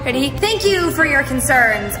die already. Thank you for your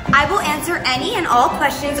concerns. I will answer any and all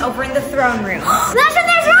questions over in the throne room. That's when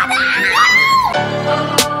there's running!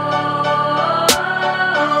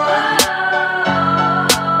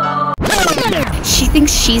 She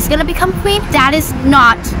thinks she's gonna become queen? That is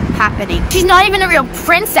not happening. She's not even a real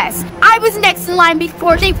princess. I was next in line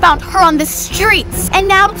before they found her on the streets. And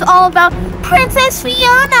now it's all about Princess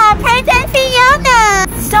Fiona, Princess Fiona.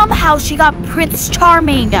 Somehow she got Prince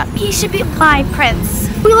Charming. He should be my prince.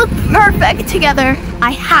 We look perfect together.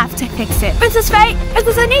 I have to fix it. Princess Faye,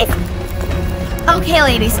 Princess Anise. Okay,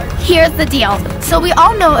 ladies, here's the deal. So we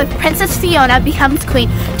all know if Princess Fiona becomes queen,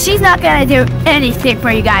 she's not gonna do anything for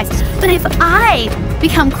you guys. But if I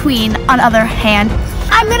become queen, on the other hand,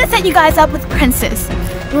 I'm gonna set you guys up with princes.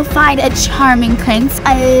 We'll find a charming prince,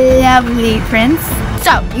 a lovely prince.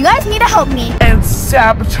 So, you guys need to help me. And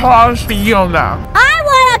sabotage Fiona. I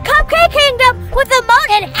want a cupcake kingdom with a moat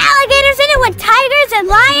and alligators in it with tigers and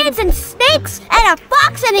lions and snakes and a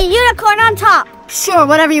fox and a unicorn on top. Sure,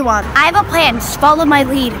 whatever you want. I have a plan. Just follow my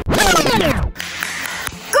lead. Girl,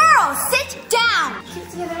 sit down.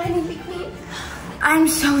 I'm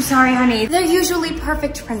so sorry, honey. They're usually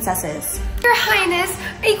perfect princesses. Your Highness,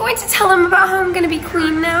 are you going to tell them about how I'm gonna be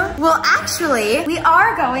queen now? Well, actually, we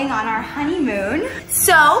are going on our honeymoon.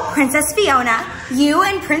 So, Princess Fiona, you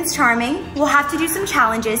and Prince Charming will have to do some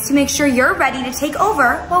challenges to make sure you're ready to take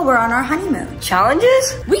over while we're on our honeymoon.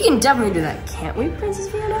 Challenges? We can definitely do that, can't we, Princess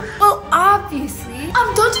Fiona? Well, obviously.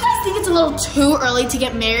 Don't you guys think it's a little too early to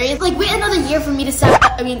get married? Like, wait another year for me to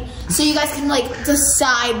so you guys can like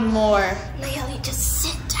decide more. Naomi, just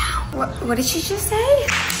sit down. What did she just say?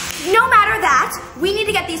 No matter that, we need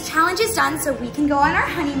to get these challenges done so we can go on our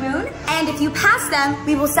honeymoon. And if you pass them,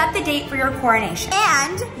 we will set the date for your coronation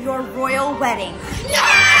and your royal wedding. No!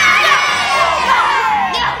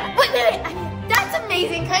 Wait. That's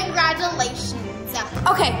amazing. Congratulations.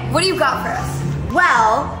 Okay, what do you got for us?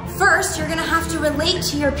 Well, first you're gonna have to relate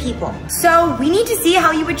to your people. So we need to see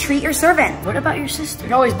how you would treat your servant. What about your sister?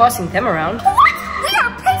 You're always bossing them around. What? We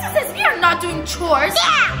are princesses. We are not doing chores.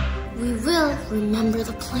 Yeah! We will remember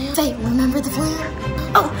the plan. Faye, remember the plan?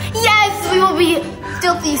 Oh, yes, we will be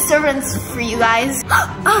filthy servants for you guys.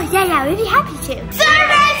 Oh, yeah, we'd be happy to.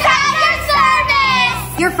 Servants at your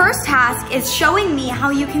service! Your first task is showing me how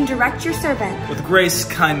you can direct your servant. With grace,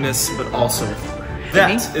 kindness, but also with honor.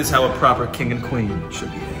 That is how a proper king and queen should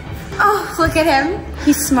behave. Oh, look at him.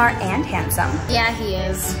 He's smart and handsome. Yeah, he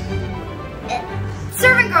is.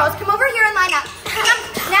 Servant girls, come over here and line up.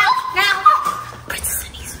 Now. Princess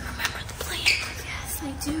Denise, remember the plan? Yes,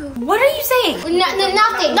 I do. What are you saying?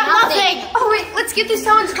 Nothing. Oh, wait, let's get this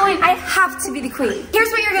challenge going. I have to be the queen. Here's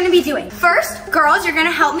what you're gonna be doing. First, girls, you're gonna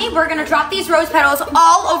help me. We're gonna drop these rose petals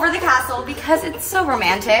all over the castle because it's so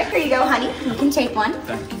romantic. Here you go, honey. You can take one.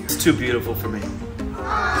 Thank you. It's too beautiful for me.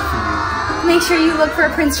 Make sure you look for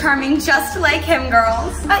Prince Charming just like him,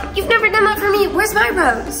 girls. You've never done that for me. Where's my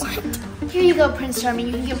rose? Here you go, Prince Charming.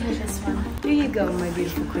 You can give her this one. Here you go, my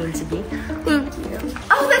beautiful queen-to-be. Thank you.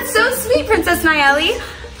 Oh, that's so sweet, Princess Naeli.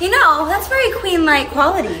 You know, that's very queen-like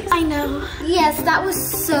qualities. I know. Yes, that was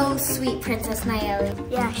so sweet, Princess Naeli.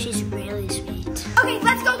 Yeah, she's really sweet. Okay,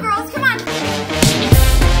 let's go, girls. Come on.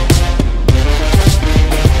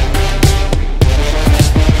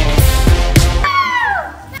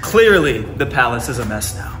 Clearly, the palace is a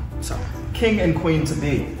mess now. So, king and queen to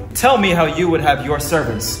be, tell me how you would have your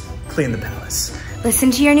servants clean the palace.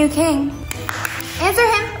 Listen to your new king. Answer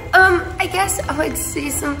him. I guess I would say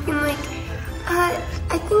something like, I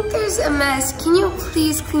think there's a mess. Can you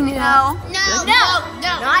please clean it up? No,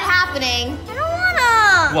 not happening. I don't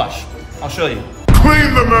wanna. Watch, I'll show you.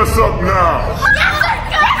 Clean the mess up now!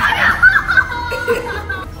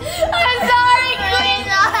 I'm sorry, Queen.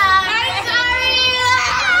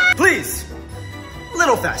 Please, a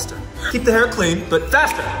little faster. Keep the hair clean, but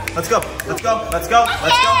faster. Let's go. Hey,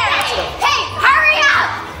 hurry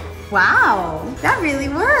up! Wow, that really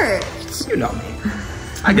worked. You know me.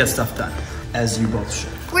 I get stuff done, as you both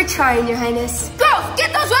should. We're trying, Your Highness. Girls,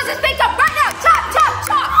 get those roses picked up right now! Chop!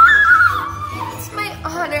 It's my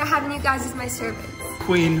honor having you guys as my servants.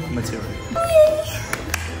 Queen material.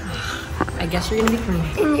 I guess you're gonna be queen.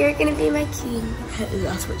 And you're gonna be my king.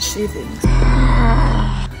 That's what she thinks.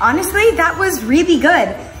 Honestly, that was really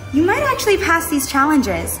good. You might actually pass these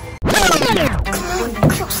challenges.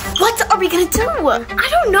 What are we gonna do? I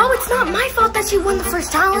don't know. It's not my fault that she won the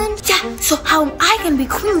first challenge. Yeah, so how am I gonna be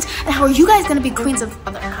queens? And how are you guys gonna be queens of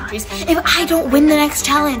other countries if I don't win the next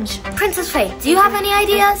challenge? Princess Faye, do you have any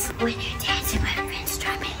ideas? When you're dancing with Prince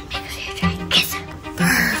Charming, make sure you try to kiss him.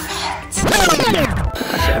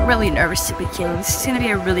 I'm really nervous to be king. This is gonna be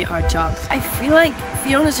a really hard job. I feel like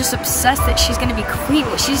Fiona's just obsessed that she's gonna be queen.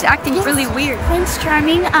 She's acting really weird. Prince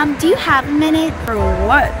Charming, do you have a minute? For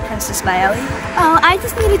what, Princess Naeli? Oh, I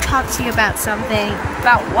just need to talk to you about something.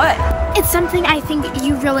 About what? It's something I think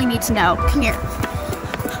you really need to know. Come here.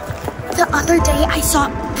 The other day I saw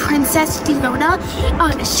Princess Fiona.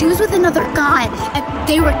 She was with another guy and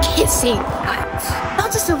they were kissing.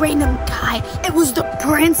 Not just a random guy. It was the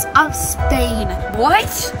Prince of Spain.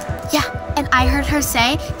 What? Yeah, and I heard her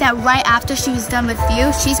say that right after she was done with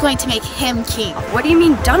you, she's going to make him king. What do you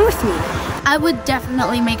mean done with me? I would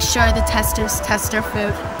definitely make sure the testers test her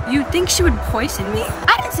food. You think she would poison me?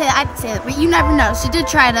 I didn't say that, but you never know. She did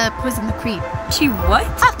try to poison the queen. She what?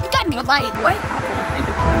 You got me right. What?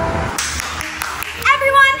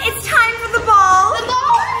 Everyone, it's time for the ball. The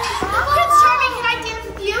ball? Prince Charming, can I dance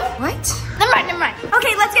with you? What? Never mind.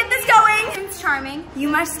 Okay, let's get this going. Prince Charming, you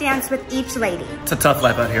must dance with each lady. It's a tough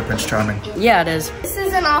life out here, Prince Charming. Yeah, it is. This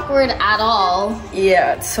isn't awkward at all.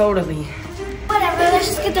 Yeah, totally. Whatever, let's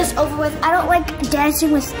just get this over with. I don't like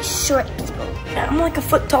dancing with short people. I'm like a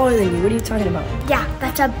foot taller than you. What are you talking about? Yeah,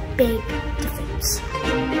 that's a big difference.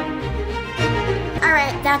 All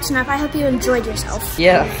right, that's enough. I hope you enjoyed yourself.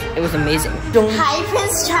 Yeah, it was amazing. Hi,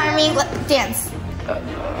 Prince Charming. Dance.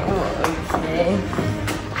 Okay.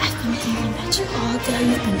 I've been hearing that you all day.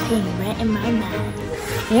 You've been putting right in my mouth.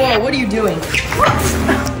 Whoa, what are you doing?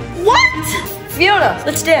 What? Fiona,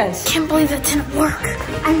 let's dance. Can't believe that didn't work.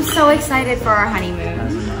 I'm so excited for our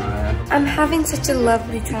honeymoon. I'm having such a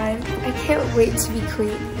lovely time. I can't wait to be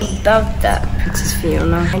queen. Love that, Princess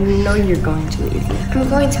Fiona. I know you're going to leave me. I'm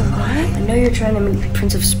going to what? I know you're trying to make the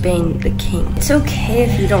Prince of Spain the king. It's okay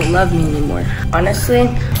if you don't love me anymore. Honestly,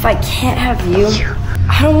 if I can't have you,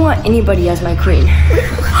 I don't want anybody as my queen.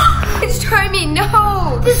 Prince Charming,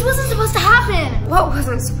 no! This wasn't supposed to happen. What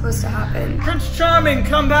wasn't supposed to happen? Prince Charming,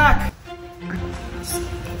 come back!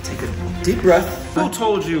 Take a deep breath. Who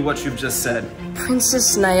told you what you've just said?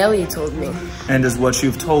 Princess Nayeli told me. And is what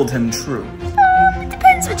you've told him true?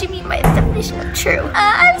 Depends what you mean by definition of true.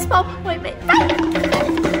 I have a small appointment.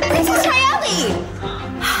 Princess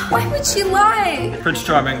Nayeli! Why would she lie? Prince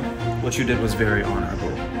Charming, what you did was very honorable.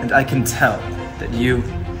 And I can tell that you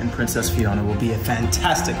and Princess Fiona will be a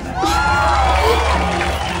fantastic match.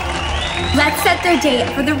 Let's set their date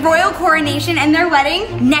for the royal coronation and their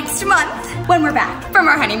wedding next month when we're back from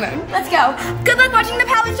our honeymoon. Let's go. Good luck watching the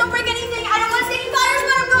palace. Don't break anything. I don't want to see any fires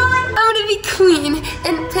when I'm gone. I want to be queen.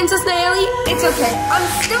 And Princess Nayeli, it's okay. I'm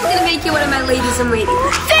still going to make you one of my ladies in waiting.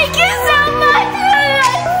 Thank you so much.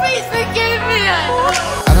 Please forgive me.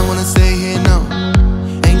 I don't wanna stay here, no.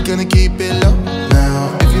 Ain't gonna keep it low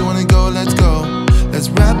now. If you wanna go, let's go. Let's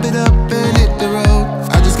wrap it up and hit the road.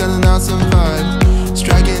 I just got an awesome vibe.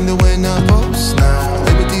 Striking the winner post now.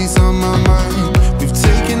 Liberty's on my mind. We've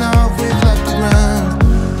taken off, we've left the ground.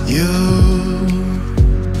 You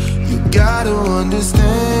gotta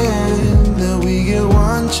understand that we get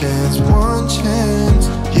one chance, one chance.